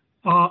people,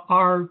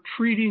 are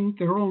treating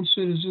their own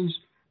citizens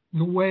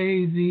the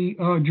way the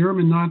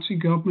German Nazi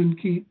government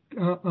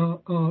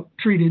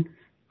treated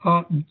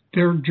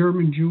their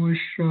German Jewish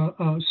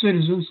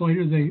citizens.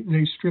 Later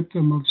they stripped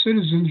them of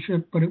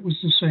citizenship, but it was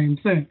the same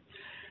thing.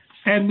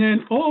 And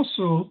then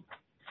also,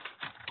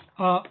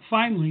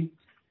 finally,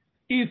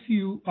 if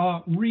you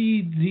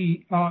read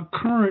the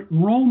current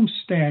Rome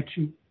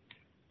statute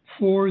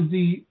for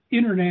the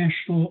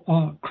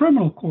International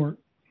Criminal Court,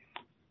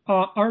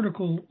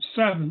 Article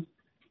 7,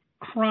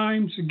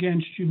 crimes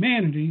against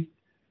humanity,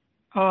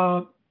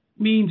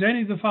 means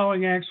any of the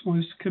following acts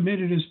was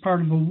committed as part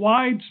of a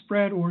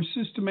widespread or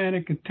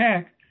systematic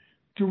attack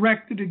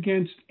directed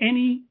against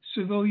any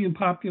civilian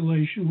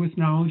population with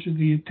knowledge of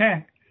the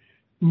attack.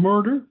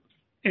 Murder,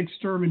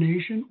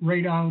 extermination,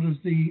 right out of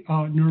the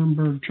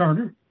Nuremberg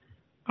Charter,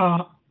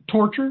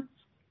 torture,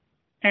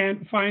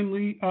 and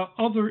finally,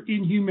 other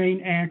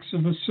inhumane acts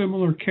of a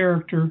similar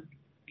character,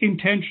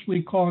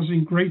 intentionally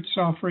causing great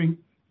suffering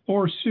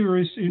or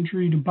serious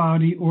injury to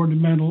body or to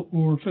mental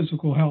or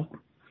physical health.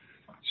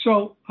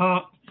 So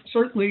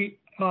certainly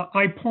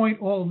I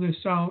point all this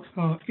out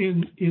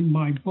in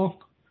my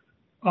book.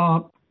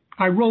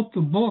 I wrote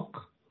the book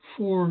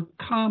for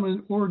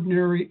common,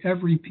 ordinary,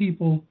 everyday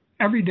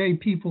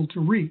people to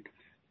read.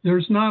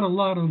 There's not a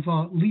lot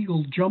of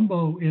legal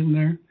jumbo in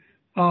there.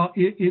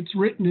 It's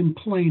written in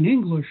plain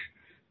English,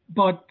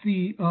 but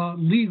the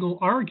legal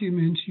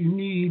arguments you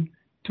need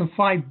to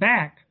fight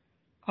back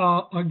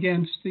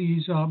against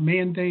these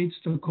mandates,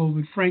 the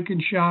COVID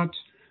Frankenshots,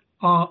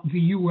 the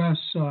U.S.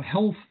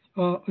 health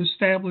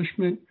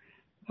establishment,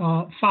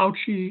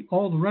 Fauci,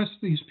 all the rest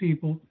of these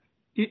people,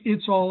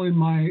 it's all in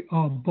my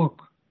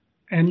book.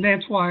 And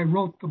that's why I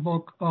wrote the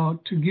book,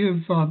 to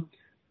give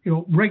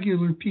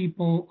regular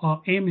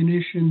people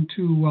ammunition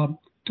to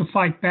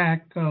fight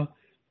back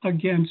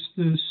against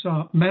this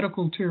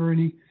medical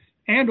tyranny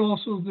and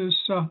also this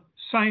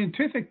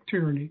scientific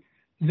tyranny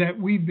that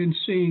we've been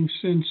seeing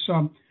since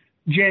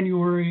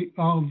January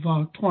of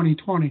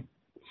 2020.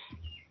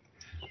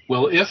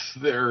 Well, if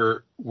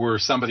there were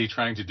somebody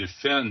trying to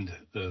defend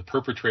the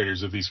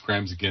perpetrators of these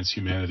crimes against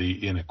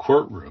humanity in a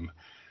courtroom,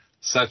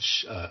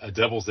 such a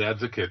devil's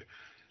advocate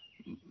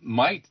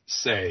might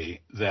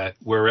say that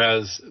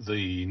whereas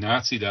the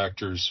Nazi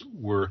doctors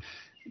were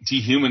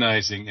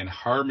dehumanizing and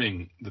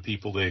harming the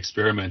people they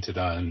experimented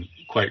on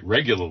quite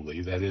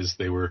regularly, that is,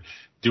 they were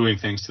doing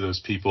things to those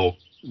people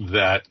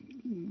that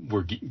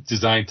were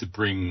designed to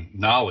bring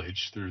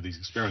knowledge through these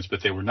experiments,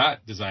 but they were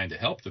not designed to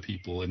help the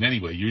people in any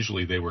way.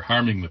 Usually they were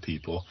harming the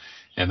people,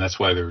 and that's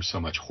why there was so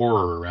much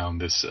horror around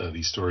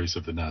these stories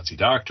of the Nazi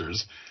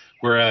doctors.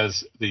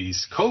 Whereas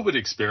these COVID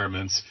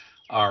experiments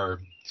are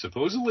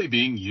supposedly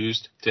being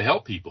used to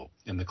help people,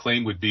 and the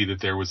claim would be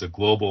that there was a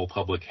global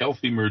public health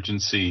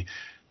emergency,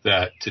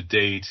 that to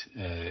date,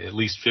 at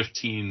least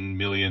 15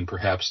 million,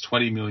 perhaps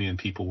 20 million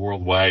people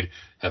worldwide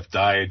have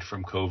died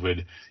from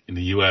COVID. In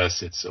the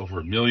U.S., it's over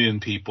 1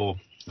 million people.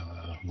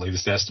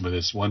 Latest estimate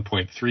is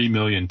 1.3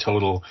 million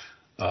total.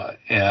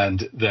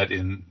 And that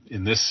in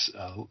this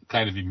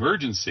kind of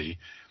emergency,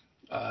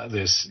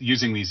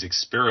 using these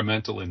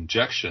experimental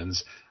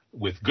injections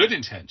with good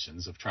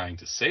intentions of trying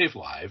to save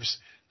lives,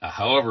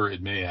 however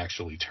it may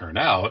actually turn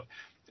out,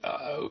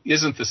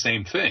 isn't the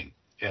same thing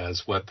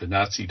as what the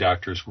Nazi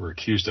doctors were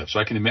accused of. So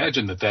I can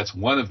imagine that that's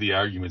one of the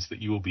arguments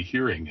that you will be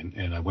hearing,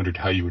 and I wondered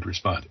how you would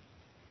respond.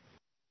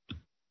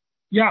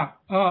 Yeah,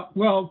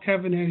 well,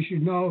 Kevin, as you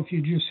know, if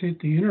you just hit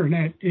the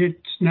internet,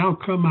 it's now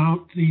come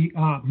out the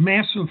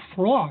massive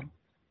fraud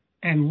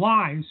and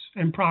lies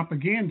and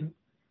propaganda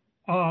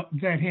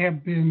that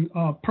have been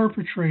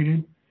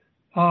perpetrated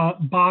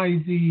by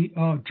the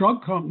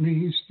drug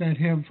companies that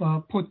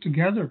have put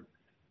together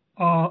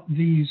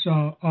these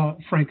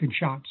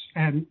Frankenshots.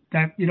 And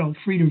that,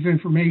 Freedom of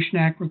Information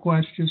Act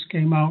request just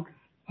came out.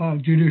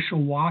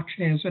 Judicial Watch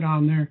has it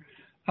on there.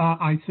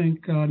 I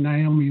think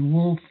Naomi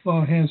Wolf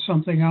has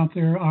something out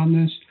there on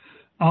this.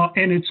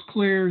 And it's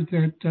clear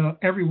that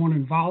everyone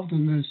involved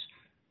in this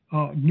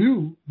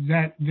knew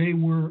that they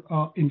were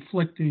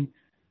inflicting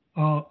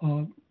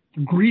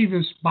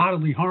grievous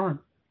bodily harm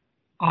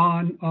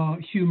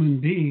on human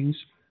beings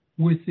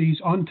with these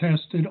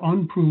untested,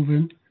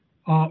 unproven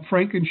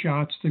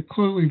Frankenshots that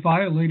clearly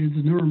violated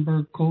the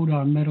Nuremberg Code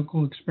on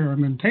Medical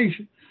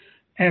Experimentation.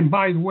 And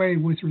by the way,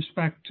 with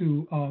respect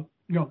to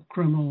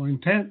criminal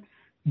intent,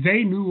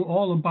 they knew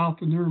all about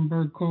the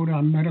Nuremberg Code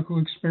on Medical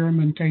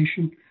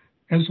Experimentation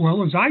as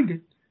well as I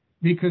did,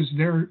 because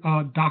they're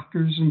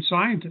doctors and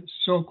scientists.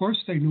 So, of course,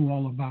 they knew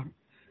all about it.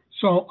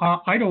 So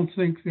I don't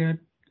think that,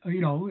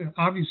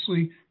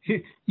 obviously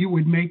you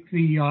would make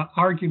the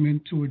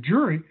argument to a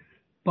jury,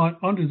 but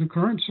under the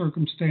current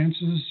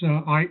circumstances,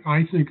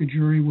 I think a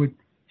jury would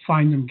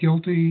find them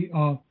guilty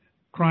of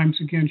crimes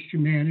against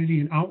humanity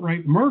and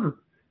outright murder.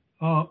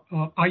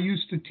 I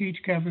used to teach,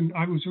 Kevin,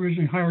 I was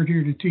originally hired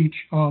here to teach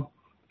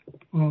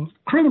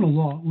criminal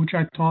law, which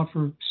I taught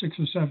for 6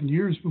 or 7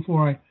 years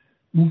before I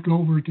moved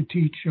over to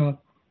teach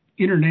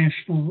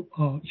international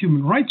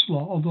human rights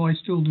law, although I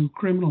still do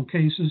criminal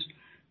cases,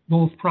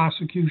 both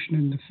prosecution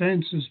and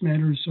defense, as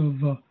matters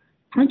of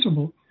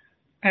principle.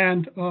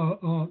 And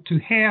to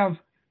have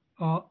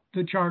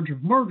the charge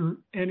of murder,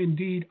 and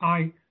indeed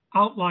I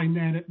outline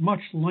that at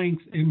much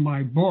length in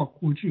my book,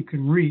 which you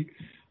can read.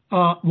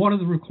 One of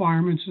the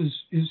requirements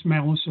is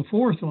malice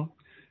aforethought.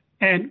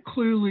 And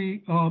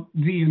clearly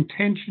the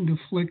intention to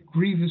inflict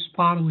grievous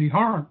bodily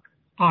harm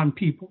on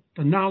people,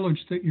 the knowledge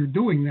that you're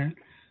doing that,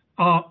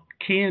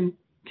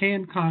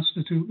 can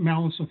constitute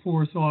malice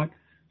aforethought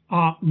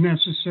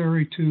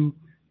necessary to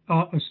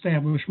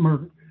establish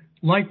murder.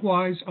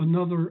 Likewise,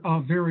 another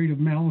variant of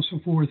malice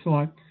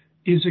aforethought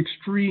is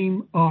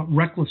extreme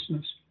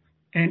recklessness.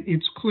 And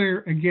it's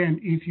clear, again,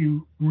 if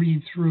you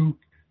read through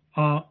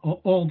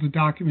all the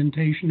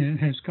documentation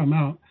that has come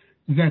out,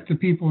 that the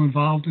people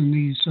involved in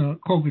these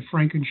COVID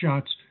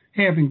Frankenshots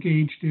have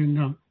engaged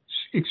in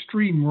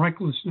extreme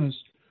recklessness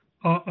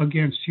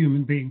against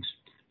human beings.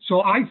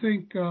 So I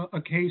think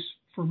a case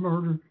for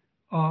murder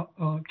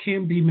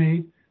can be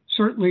made.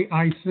 Certainly,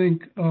 I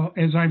think,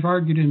 as I've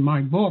argued in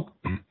my book,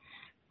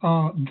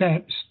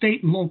 that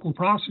state and local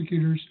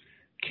prosecutors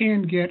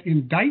can get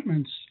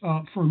indictments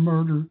for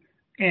murder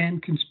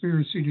and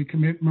conspiracy to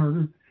commit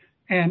murder.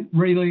 And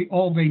really,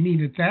 all they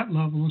need at that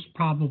level is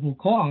probable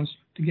cause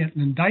to get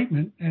an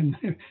indictment. And,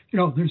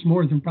 there's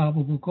more than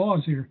probable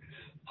cause here.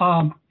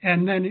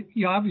 And then,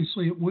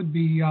 obviously, it would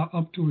be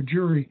up to a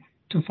jury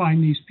to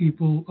find these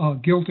people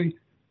guilty.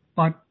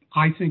 But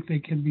I think they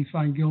can be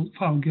found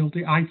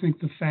guilty. I think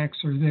the facts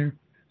are there.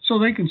 So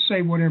they can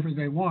say whatever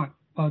they want.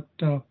 But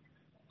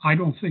I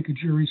don't think a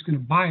jury's going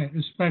to buy it,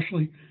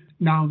 especially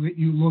now that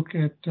you look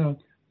at,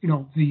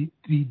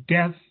 the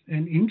death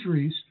and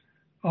injuries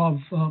of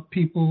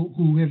people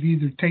who have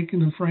either taken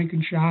the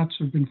Frankenshots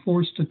or been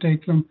forced to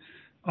take them.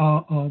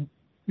 The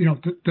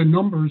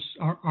numbers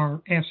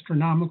are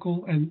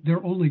astronomical, and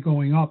they're only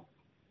going up.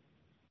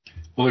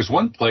 Well, there's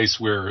one place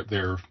where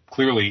there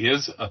clearly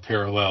is a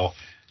parallel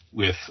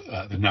with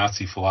the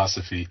Nazi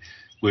philosophy,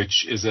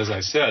 which is, as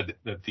I said,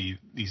 that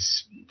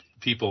these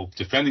people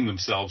defending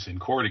themselves in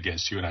court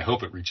against you, and I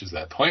hope it reaches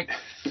that point,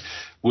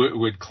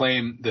 would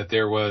claim that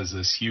there was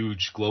this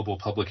huge global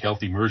public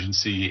health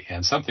emergency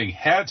and something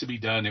had to be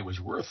done. It was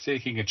worth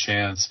taking a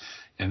chance,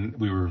 and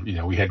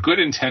we had good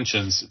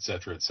intentions, et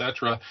cetera,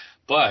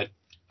 but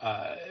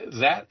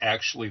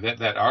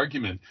that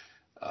argument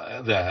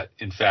that,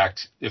 in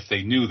fact, if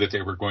they knew that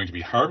they were going to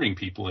be harming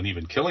people and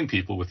even killing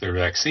people with their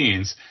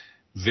vaccines,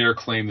 their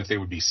claim that they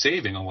would be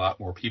saving a lot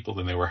more people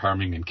than they were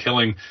harming and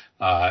killing,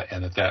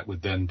 and that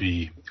would then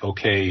be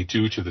okay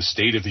due to the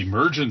state of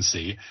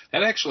emergency,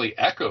 that actually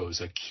echoes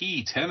a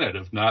key tenet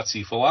of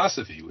Nazi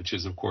philosophy, which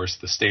is, of course,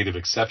 the state of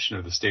exception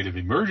or the state of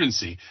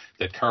emergency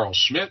that Carl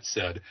Schmitt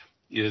said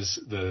is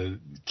the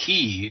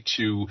key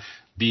to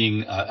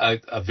being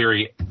a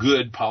very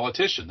good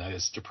politician, that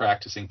is, to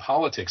practicing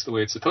politics the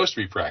way it's supposed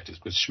to be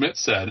practiced. But Schmitt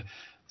said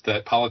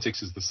that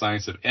politics is the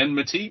science of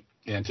enmity,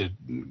 and to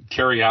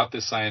carry out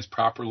this science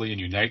properly and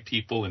unite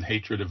people in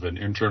hatred of an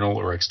internal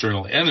or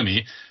external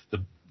enemy,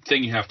 the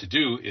thing you have to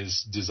do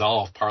is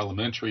dissolve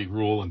parliamentary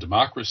rule and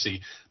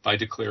democracy by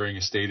declaring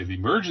a state of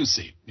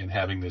emergency and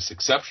having this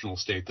exceptional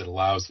state that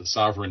allows the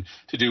sovereign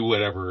to do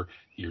whatever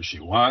he or she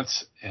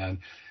wants. And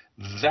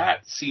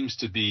that seems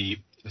to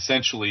be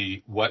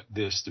essentially what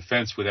this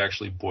defense would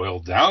actually boil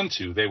down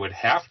to. They would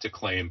have to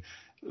claim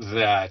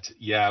that,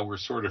 we're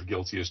sort of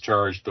guilty as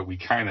charged, but we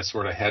kind of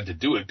sort of had to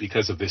do it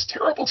because of this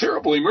terrible,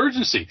 terrible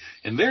emergency.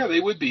 And there they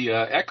would be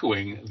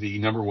echoing the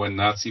number one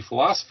Nazi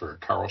philosopher,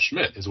 Carl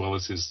Schmitt, as well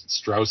as his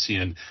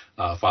Straussian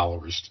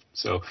followers.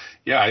 So,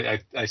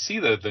 I see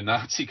the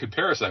Nazi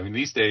comparison. I mean,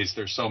 these days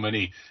there's so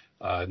many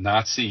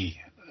Nazi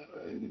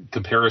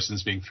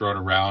comparisons being thrown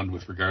around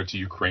with regard to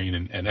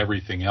Ukraine and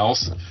everything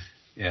else.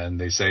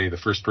 And they say the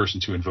first person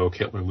to invoke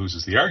Hitler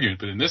loses the argument.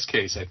 But in this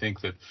case, I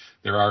think that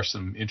there are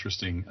some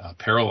interesting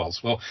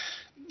parallels. Well,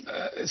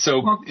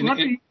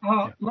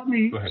 let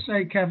me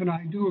say, Kevin,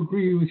 I do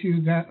agree with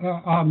you that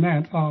on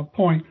that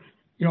point.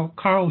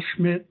 Carl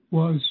Schmitt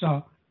was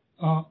a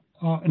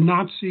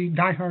Nazi,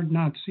 diehard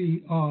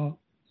Nazi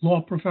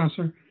law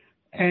professor,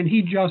 and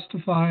he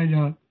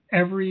justified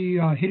every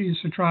hideous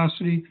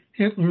atrocity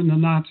Hitler and the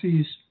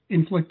Nazis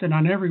inflicted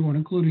on everyone,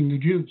 including the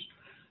Jews.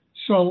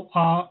 So,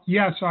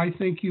 yes, I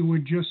think you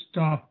would just,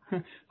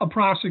 a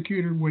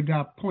prosecutor would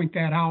point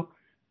that out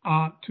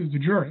to the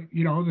jury.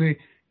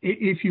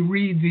 If you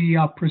read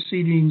the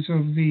proceedings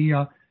of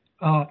the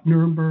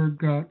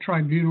Nuremberg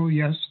tribunal,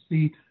 yes,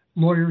 the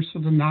lawyers for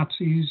the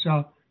Nazis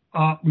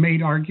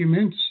made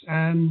arguments,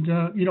 and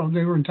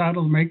they were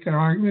entitled to make their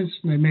arguments,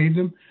 and they made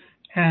them,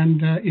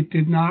 and it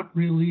did not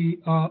really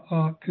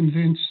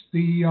convince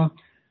the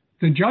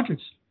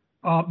judges.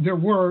 There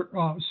were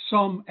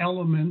some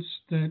elements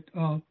that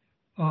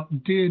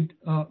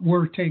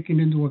were taken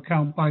into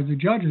account by the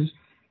judges,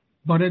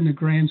 but in the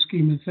grand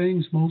scheme of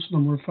things, most of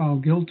them were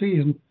found guilty,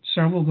 and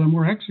several of them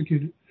were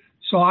executed.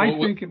 So I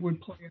think it would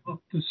play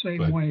out the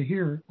same way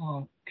here,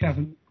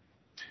 Kevin.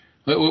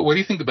 What do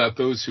you think about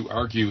those who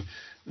argue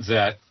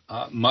that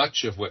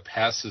much of what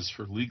passes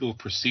for legal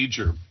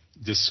procedure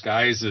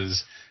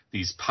disguises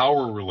these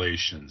power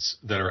relations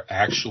that are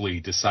actually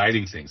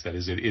deciding things? That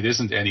is, it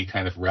isn't any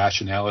kind of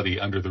rationality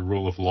under the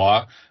rule of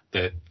law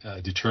that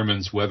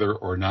determines whether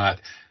or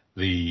not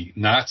the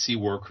Nazi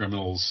war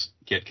criminals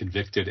get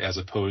convicted as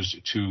opposed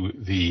to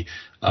the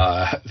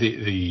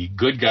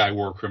good guy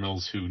war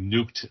criminals who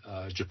nuked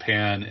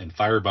Japan and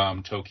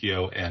firebombed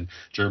Tokyo and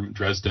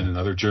Dresden and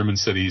other German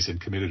cities and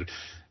committed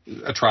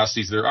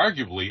atrocities that are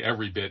arguably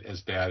every bit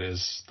as bad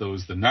as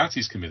those the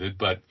Nazis committed,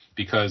 but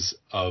because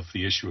of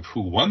the issue of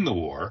who won the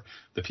war,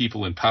 the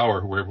people in power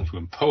who were able to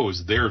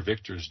impose their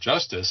victors'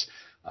 justice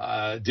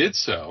did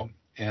so.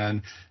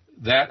 And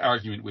that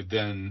argument would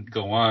then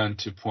go on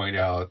to point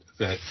out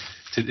that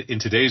in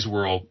today's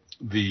world,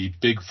 the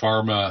big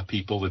pharma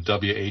people, the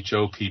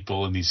WHO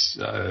people, and these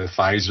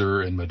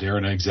Pfizer and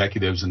Moderna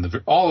executives, and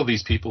all of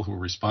these people who are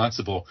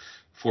responsible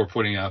for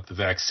putting out the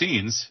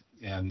vaccines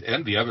and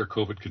the other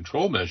COVID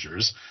control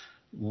measures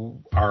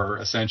are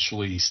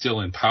essentially still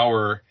in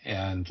power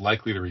and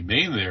likely to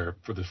remain there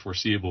for the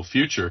foreseeable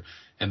future,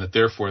 and that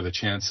therefore the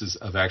chances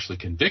of actually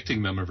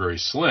convicting them are very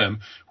slim,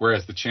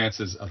 whereas the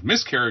chances of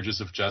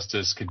miscarriages of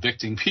justice,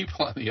 convicting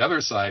people on the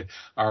other side,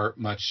 are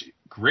much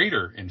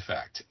greater, in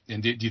fact.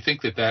 And do you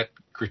think that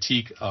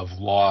critique of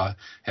law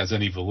has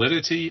any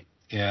validity,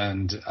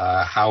 and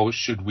how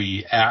should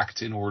we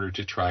act in order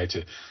to try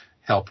to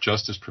help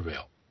justice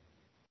prevail?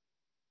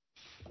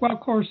 Well, of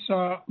course,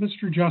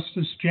 Mr.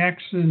 Justice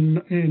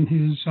Jackson, in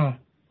his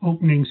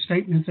opening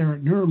statement there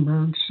at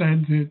Nuremberg,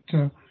 said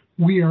that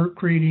we are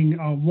creating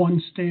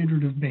one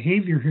standard of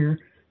behavior here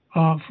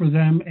for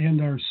them and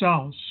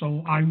ourselves.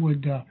 So I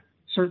would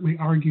certainly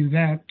argue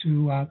that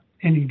to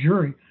any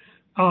jury.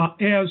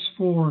 As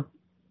for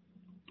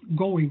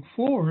going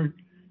forward,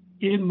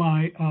 in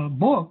my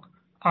book,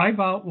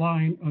 I've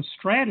outlined a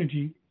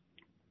strategy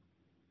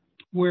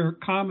where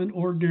common,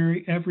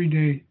 ordinary,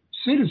 everyday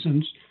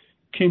citizens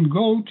can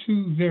go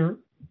to their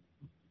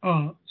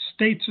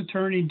state's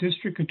attorney,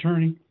 district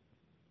attorney,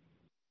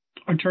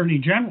 attorney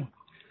general,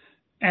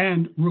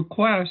 and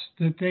request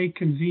that they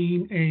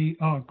convene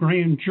a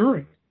grand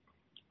jury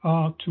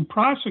to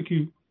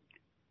prosecute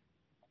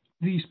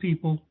these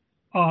people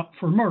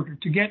for murder,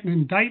 to get an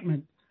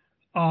indictment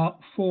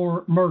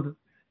for murder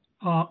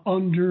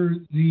under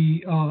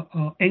the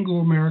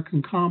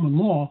Anglo-American common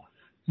law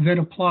that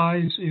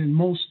applies in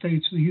most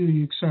states of the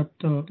Union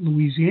except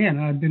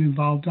Louisiana. I've been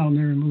involved down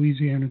there in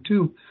Louisiana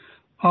too.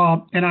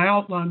 And I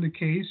outlined the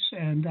case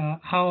and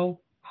how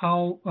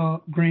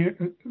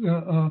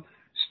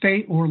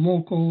state or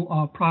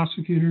local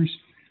prosecutors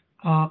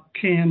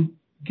can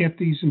get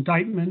these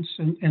indictments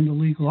and the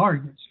legal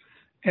arguments.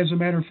 As a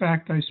matter of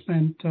fact, I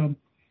spent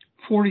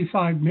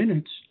 45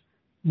 minutes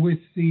with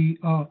the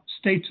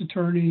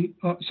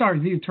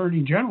the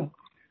Attorney General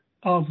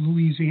of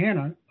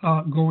Louisiana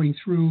going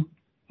through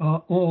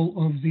all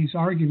of these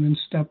arguments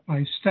step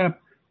by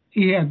step.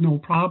 He had no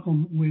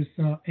problem with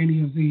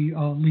any of the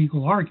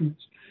legal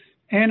arguments.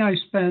 And I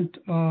spent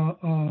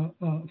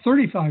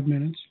 35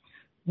 minutes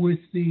with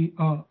the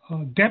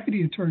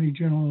Deputy Attorney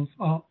General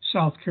of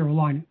South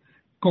Carolina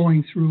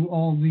going through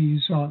all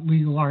these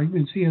legal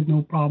arguments. He had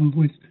no problem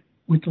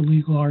with the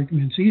legal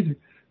arguments either.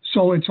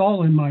 So it's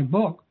all in my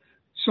book.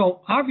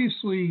 So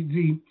obviously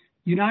the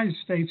United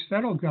States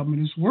federal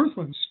government is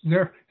worthless.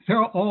 They're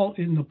all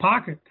in the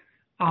pocket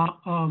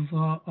of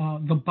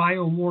the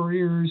bio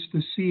warriors,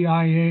 the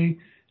CIA,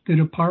 the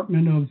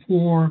Department of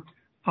War,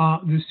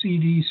 the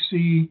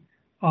CDC,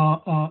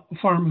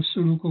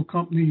 pharmaceutical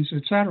companies,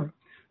 etc.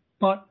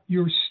 But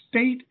your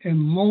state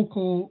and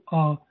local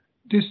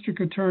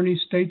district attorney,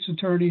 state's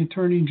attorney,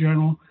 attorney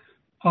general,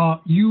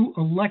 you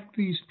elect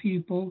these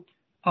people,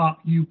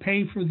 you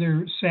pay for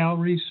their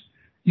salaries,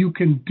 you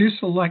can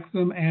diselect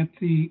them at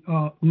the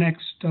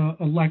next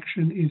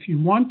election if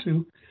you want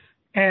to.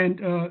 And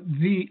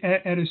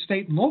at a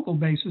state and local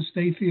basis,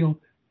 they feel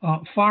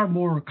far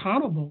more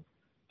accountable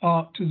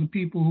to the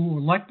people who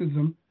elected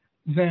them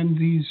than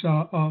these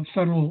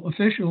federal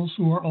officials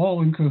who are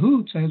all in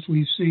cahoots, as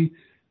we see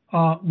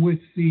with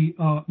the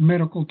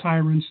medical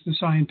tyrants, the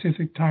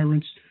scientific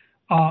tyrants,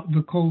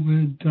 the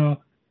COVID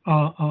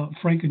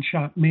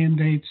Frankenshot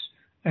mandates,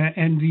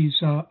 and these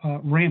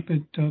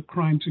rampant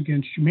crimes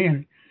against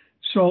humanity.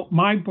 So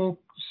my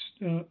book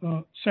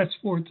sets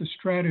forth the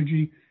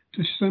strategy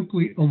to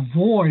simply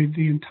avoid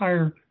the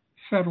entire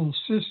federal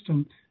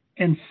system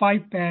and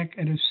fight back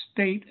at a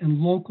state and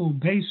local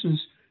basis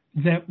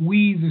that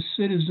we, the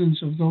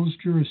citizens of those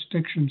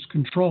jurisdictions,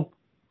 control.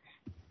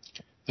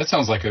 That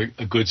sounds like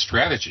a good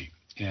strategy.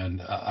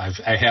 And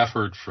I have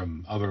heard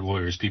from other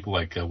lawyers, people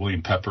like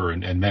William Pepper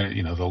and many,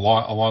 a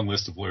long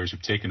list of lawyers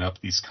who've taken up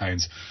these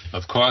kinds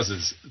of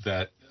causes,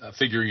 that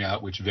figuring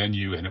out which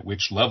venue and at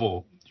which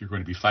level you're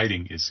going to be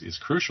fighting is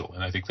crucial.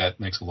 And I think that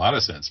makes a lot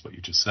of sense, what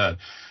you just said.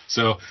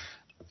 So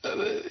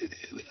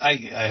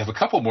I have a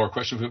couple more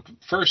questions.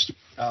 First,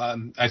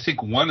 I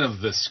think one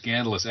of the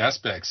scandalous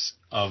aspects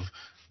of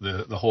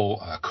the whole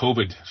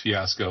COVID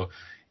fiasco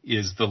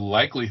is the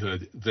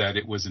likelihood that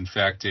it was in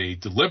fact a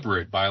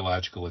deliberate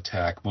biological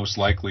attack, most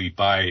likely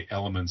by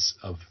elements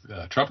of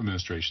the Trump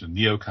administration,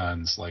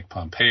 neocons like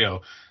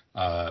Pompeo,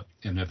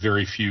 and that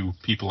very few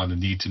people on a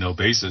need-to-know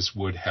basis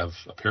would have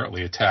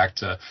apparently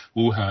attacked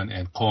Wuhan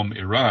and Qom,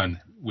 Iran,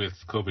 with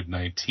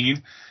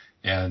COVID-19.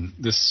 And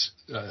this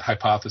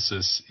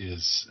hypothesis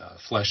is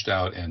fleshed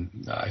out,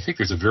 and I think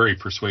there's a very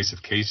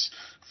persuasive case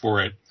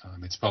for it.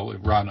 It's probably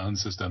Ron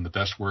Unz has done the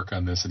best work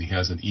on this, and he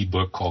has an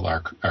ebook called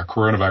Our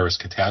Coronavirus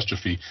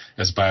Catastrophe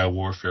as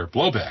Biowarfare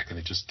Blowback, and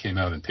it just came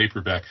out in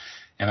paperback.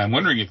 And I'm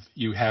wondering if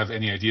you have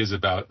any ideas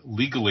about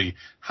legally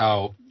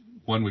how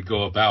one would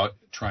go about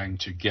trying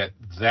to get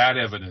that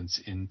evidence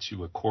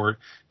into a court,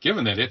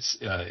 given that it's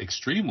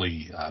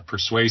extremely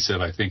persuasive.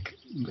 I think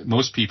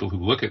most people who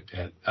look at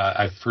it,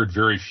 I've heard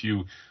very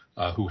few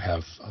who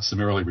have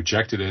summarily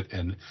rejected it,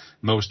 and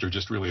most are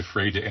just really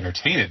afraid to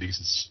entertain it because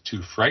it's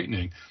too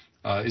frightening.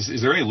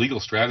 Is there any legal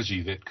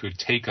strategy that could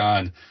take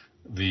on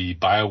the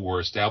biowar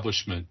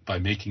establishment by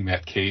making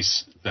that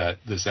case that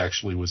this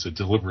actually was a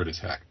deliberate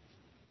attack?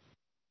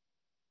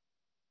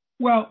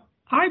 Well,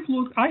 I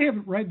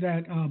haven't read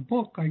that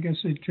book. I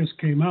guess it just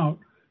came out.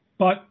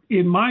 But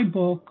in my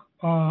book,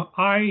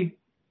 I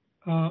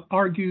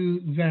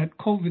argue that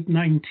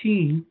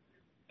COVID-19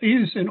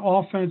 is an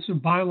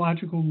offensive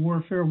biological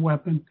warfare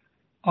weapon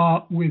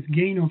with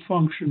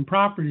gain-of-function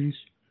properties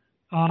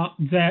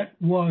that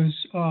was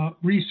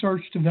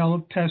researched,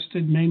 developed,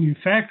 tested,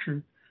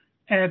 manufactured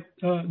at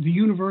the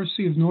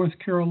University of North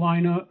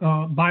Carolina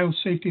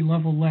Biosafety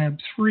Level Lab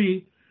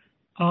 3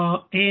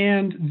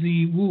 and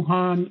the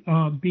Wuhan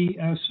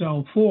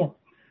BSL-4,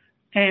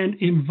 and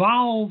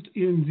involved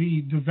in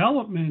the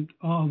development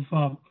of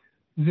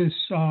this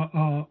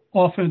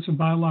offensive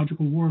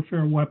biological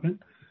warfare weapon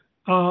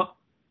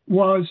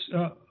was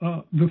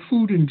the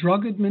Food and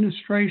Drug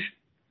Administration.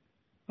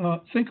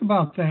 Think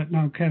about that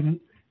now, Kevin.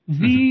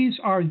 These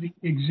are the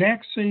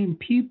exact same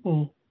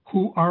people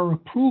who are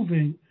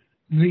approving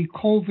the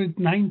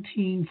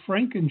COVID-19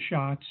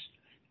 Frankenshots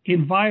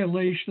in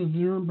violation of the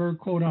Nuremberg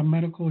Code on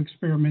Medical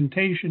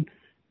Experimentation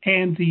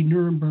and the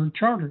Nuremberg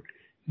Charter.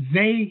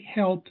 They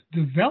helped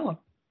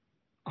develop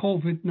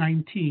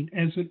COVID-19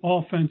 as an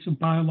offensive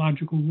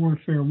biological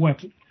warfare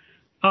weapon.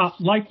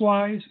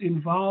 Likewise,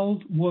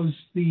 involved was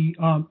the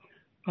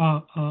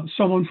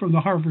someone from the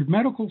Harvard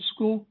Medical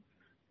School.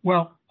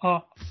 Well,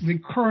 the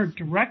current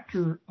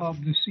director of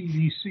the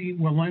CDC,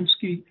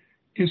 Walensky,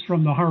 is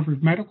from the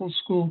Harvard Medical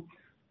School.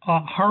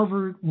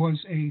 Harvard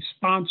was a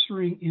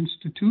sponsoring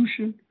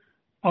institution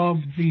of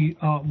the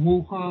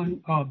Wuhan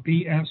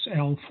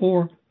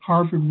BSL-4.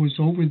 Harvard was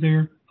over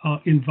there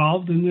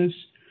involved in this.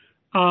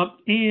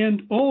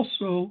 And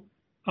also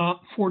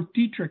Fort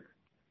Detrick.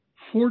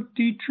 Fort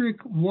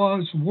Detrick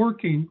was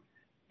working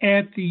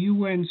at the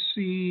UNC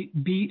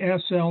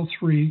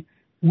BSL-3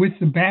 with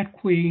the Bat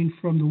Queen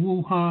from the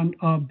Wuhan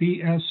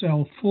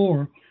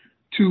BSL-4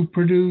 to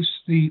produce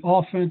the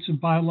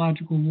offensive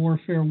biological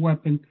warfare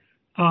weapon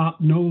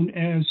known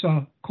as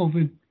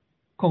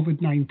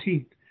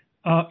COVID-19.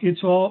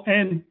 It's all,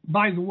 and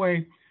by the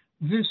way,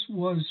 this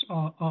was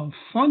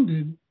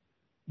funded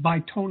by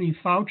Tony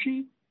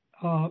Fauci,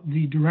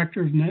 the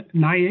director of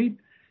NIAID,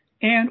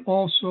 and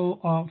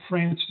also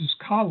Francis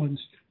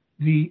Collins,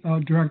 the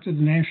director of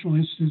the National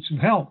Institutes of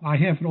Health. I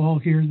have it all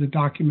here, the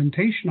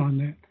documentation on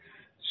that.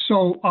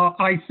 So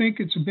I think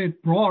it's a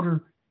bit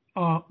broader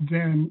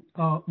than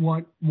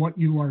what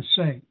you are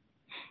saying.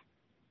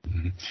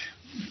 Mm-hmm.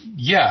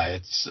 Yeah,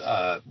 it's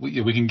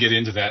we can get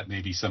into that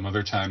maybe some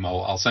other time.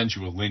 I'll send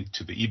you a link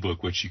to the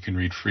ebook, which you can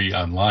read free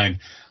online.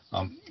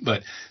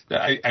 But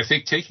I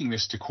think taking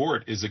this to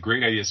court is a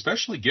great idea,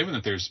 especially given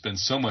that there's been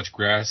so much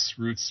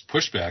grassroots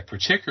pushback,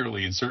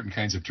 particularly in certain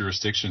kinds of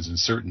jurisdictions in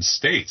certain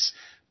states,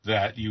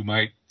 that you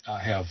might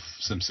have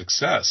some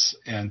success.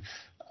 And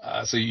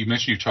so you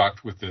mentioned you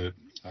talked with the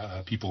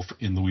people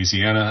in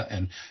Louisiana,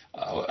 and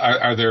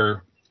are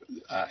there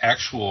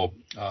actual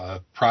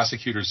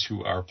prosecutors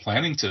who are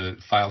planning to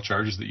file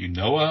charges that you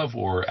know of,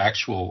 or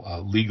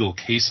actual legal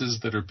cases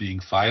that are being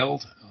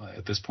filed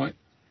at this point?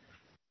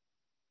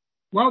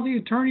 Well, the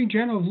Attorney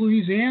General of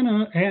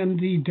Louisiana and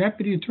the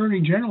Deputy Attorney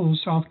General of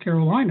South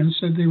Carolina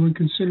said they would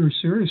consider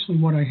seriously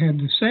what I had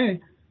to say.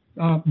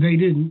 They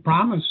didn't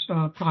promise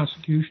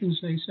prosecutions.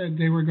 They said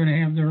they were going to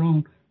have their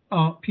own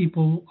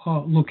people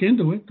look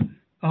into it.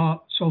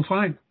 So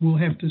fine, we'll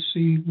have to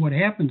see what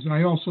happens.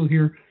 I also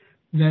hear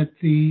that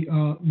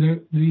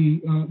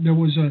there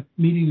was a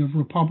meeting of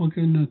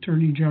Republican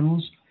attorney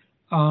generals,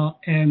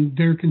 and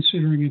they're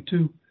considering it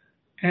too.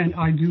 And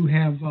I do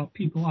have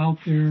people out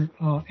there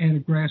at a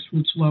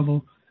grassroots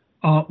level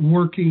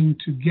working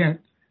to get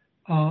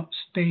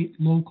state,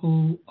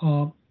 local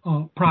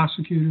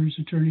prosecutors,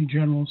 attorney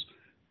generals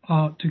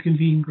to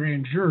convene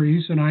grand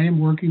juries, and I am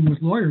working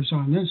with lawyers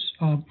on this.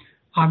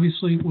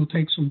 Obviously, it will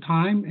take some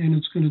time, and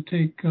it's going to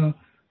take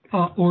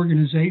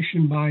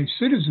organization by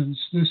citizens.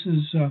 This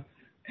is,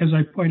 as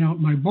I point out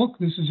in my book,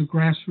 this is a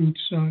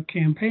grassroots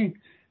campaign.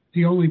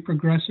 The only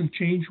progressive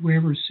change we've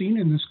ever seen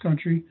in this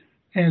country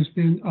has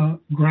been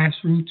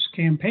grassroots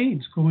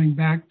campaigns going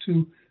back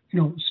to,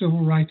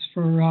 civil rights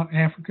for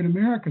African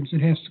Americans.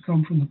 It has to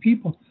come from the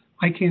people.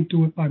 I can't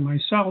do it by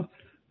myself,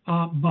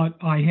 but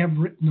I have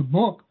written a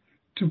book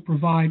to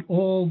provide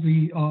all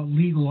the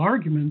legal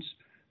arguments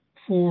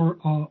for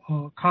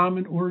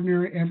common,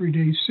 ordinary,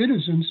 everyday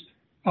citizens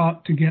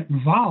to get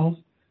involved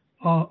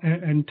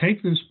and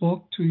take this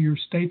book to your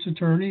state's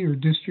attorney or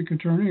district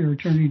attorney or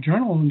attorney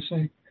general and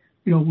say,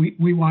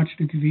 we want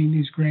you to convene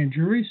these grand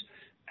juries,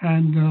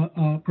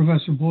 and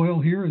Professor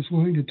Boyle here is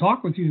willing to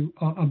talk with you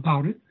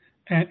about it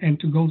and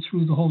to go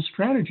through the whole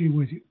strategy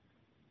with you.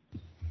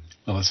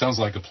 Well, it sounds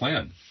like a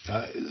plan.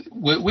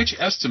 Which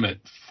estimate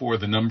for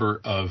the number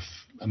of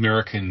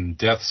American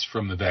deaths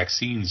from the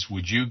vaccines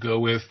would you go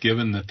with,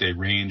 given that they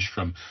range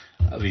from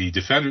the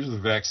defenders of the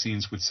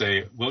vaccines would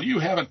say, well, you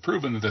haven't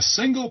proven that a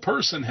single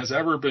person has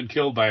ever been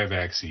killed by a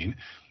vaccine,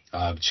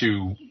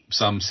 to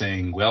some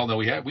saying, well, no,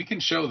 we can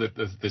show that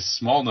this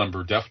small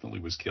number definitely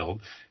was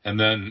killed. And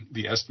then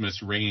the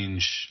estimates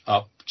range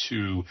up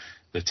to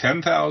the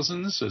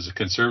 10,000s as a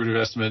conservative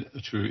estimate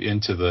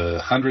into the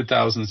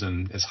 100,000s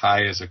and as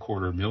high as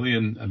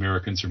 250,000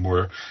 Americans or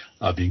more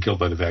being killed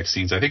by the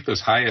vaccines. I think those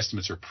high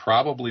estimates are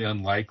probably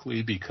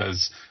unlikely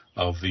because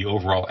of the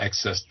overall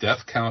excess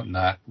death count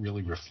not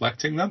really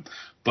reflecting them.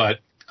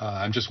 But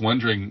I'm just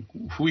wondering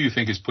who you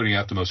think is putting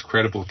out the most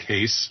credible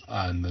case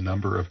on the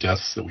number of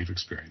deaths that we've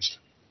experienced.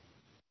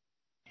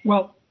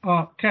 Well,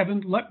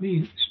 Kevin, let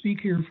me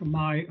speak here from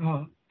my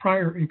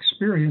prior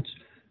experience.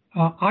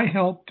 I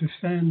helped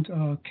defend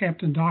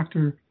Captain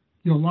Dr.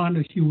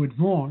 Yolanda Hewitt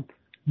Vaughn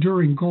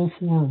during Gulf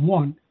War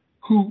I,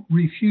 who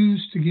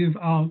refused to give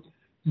out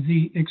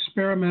the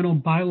experimental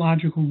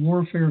biological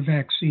warfare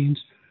vaccines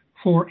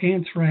for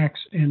anthrax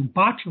and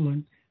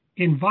botulinum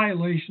in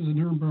violation of the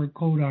Nuremberg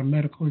Code on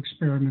Medical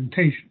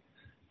Experimentation.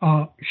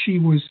 She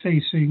was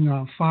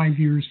facing 5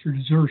 years for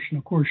desertion.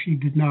 Of course, she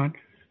did not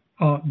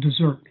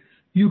desert.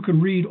 You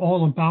can read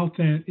all about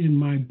that in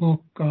my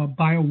book,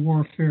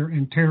 Biowarfare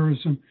and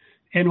Terrorism,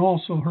 and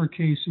also her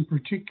case in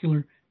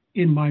particular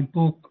in my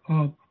book,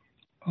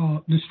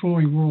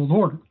 Destroying World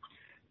Order.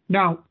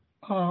 Now,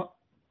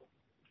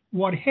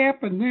 what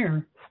happened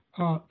there,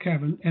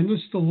 Kevin, and this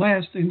is the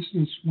last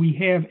instance we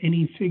have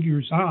any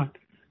figures on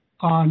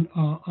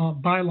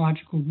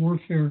biological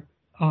warfare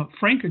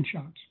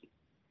Frankenshots.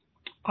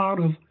 Out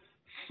of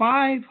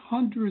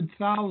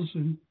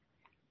 500,000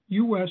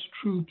 U.S.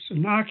 troops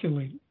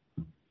inoculated,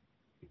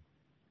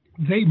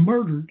 they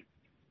murdered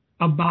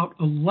about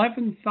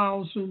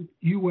 11,000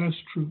 U.S.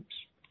 troops,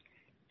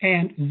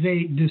 and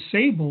they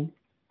disabled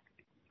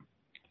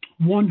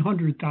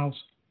 100,000.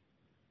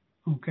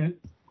 Okay,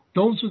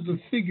 those are the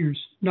figures.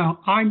 Now,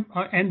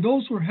 and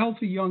those were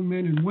healthy young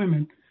men and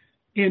women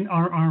in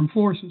our armed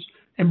forces.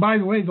 And by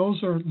the way,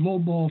 those are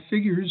lowball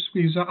figures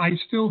because I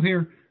still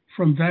hear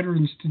from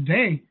veterans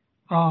today,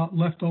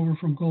 left over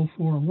from Gulf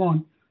War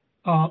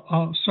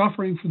I,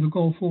 suffering from the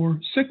Gulf War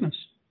sickness,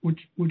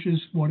 which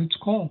is what it's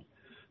called.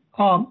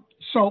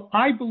 So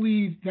I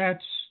believe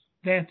that's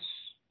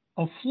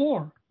a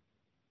floor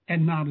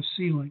and not a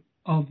ceiling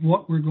of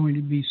what we're going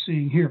to be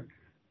seeing here.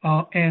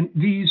 And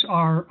these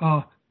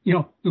are,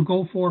 the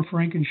Gulf War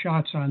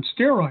Frankenshots on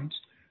steroids,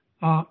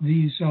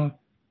 these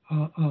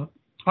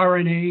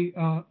RNA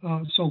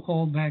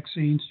so-called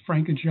vaccines,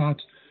 Frankenshots,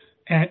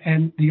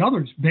 and the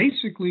others.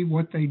 Basically,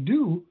 what they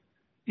do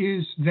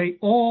is they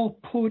all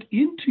put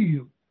into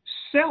you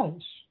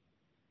cells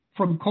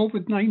from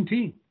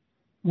COVID-19,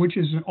 which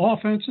is an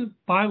offensive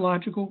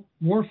biological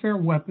warfare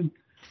weapon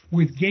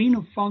with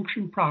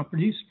gain-of-function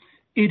properties.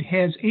 It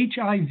has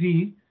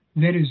HIV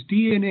that is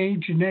DNA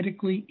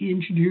genetically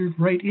engineered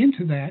right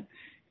into that,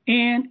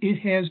 and it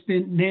has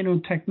been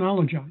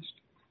nanotechnologized.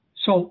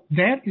 So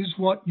that is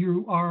what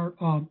you are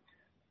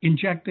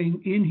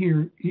injecting in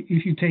here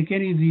if you take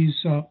any of these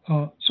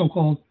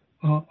so-called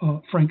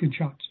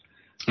Frankenshots.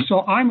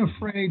 So I'm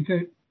afraid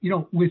that,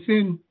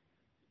 within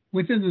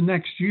the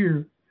next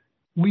year,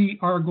 we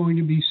are going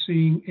to be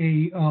seeing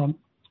a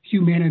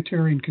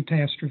humanitarian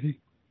catastrophe.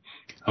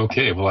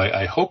 Okay, well,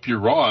 I hope you're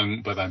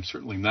wrong, but I'm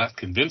certainly not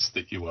convinced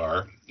that you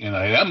are. And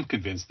I am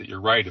convinced that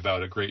you're right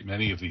about a great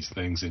many of these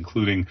things,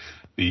 including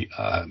the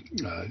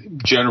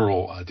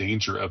general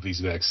danger of these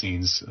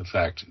vaccines, the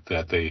fact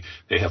that they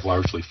have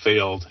largely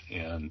failed,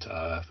 and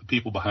the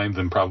people behind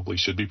them probably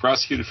should be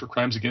prosecuted for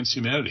crimes against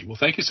humanity. Well,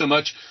 thank you so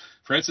much,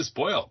 Francis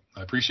Boyle.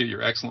 I appreciate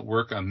your excellent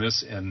work on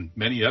this and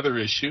many other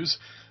issues.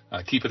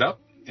 Keep it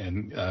up.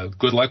 And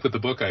good luck with the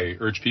book. I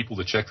urge people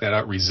to check that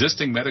out.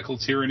 Resisting Medical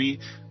Tyranny,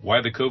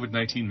 Why the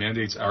COVID-19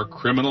 Mandates Are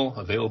Criminal.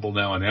 Available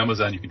now on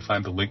Amazon. You can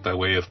find the link by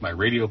way of my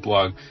radio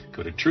blog.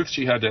 Go to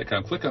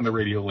truthjihad.com, click on the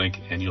radio link,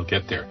 and you'll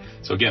get there.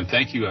 So again,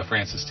 thank you,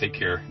 Francis. Take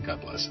care, and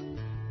God bless.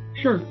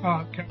 Sure.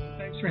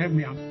 Thanks for having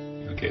me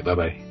on. Okay,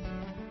 bye-bye.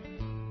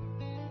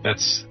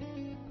 That's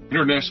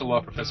International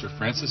Law Professor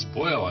Francis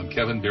Boyle. I'm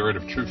Kevin Barrett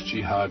of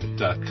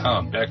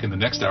truthjihad.com. Back in the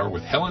next hour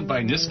with Helen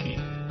Byniski,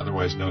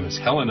 otherwise known as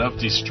Helen of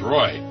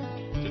Destroy,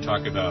 to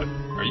talk about,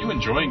 are you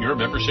enjoying your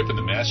membership in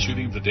the Mass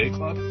Shooting of the Day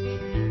Club?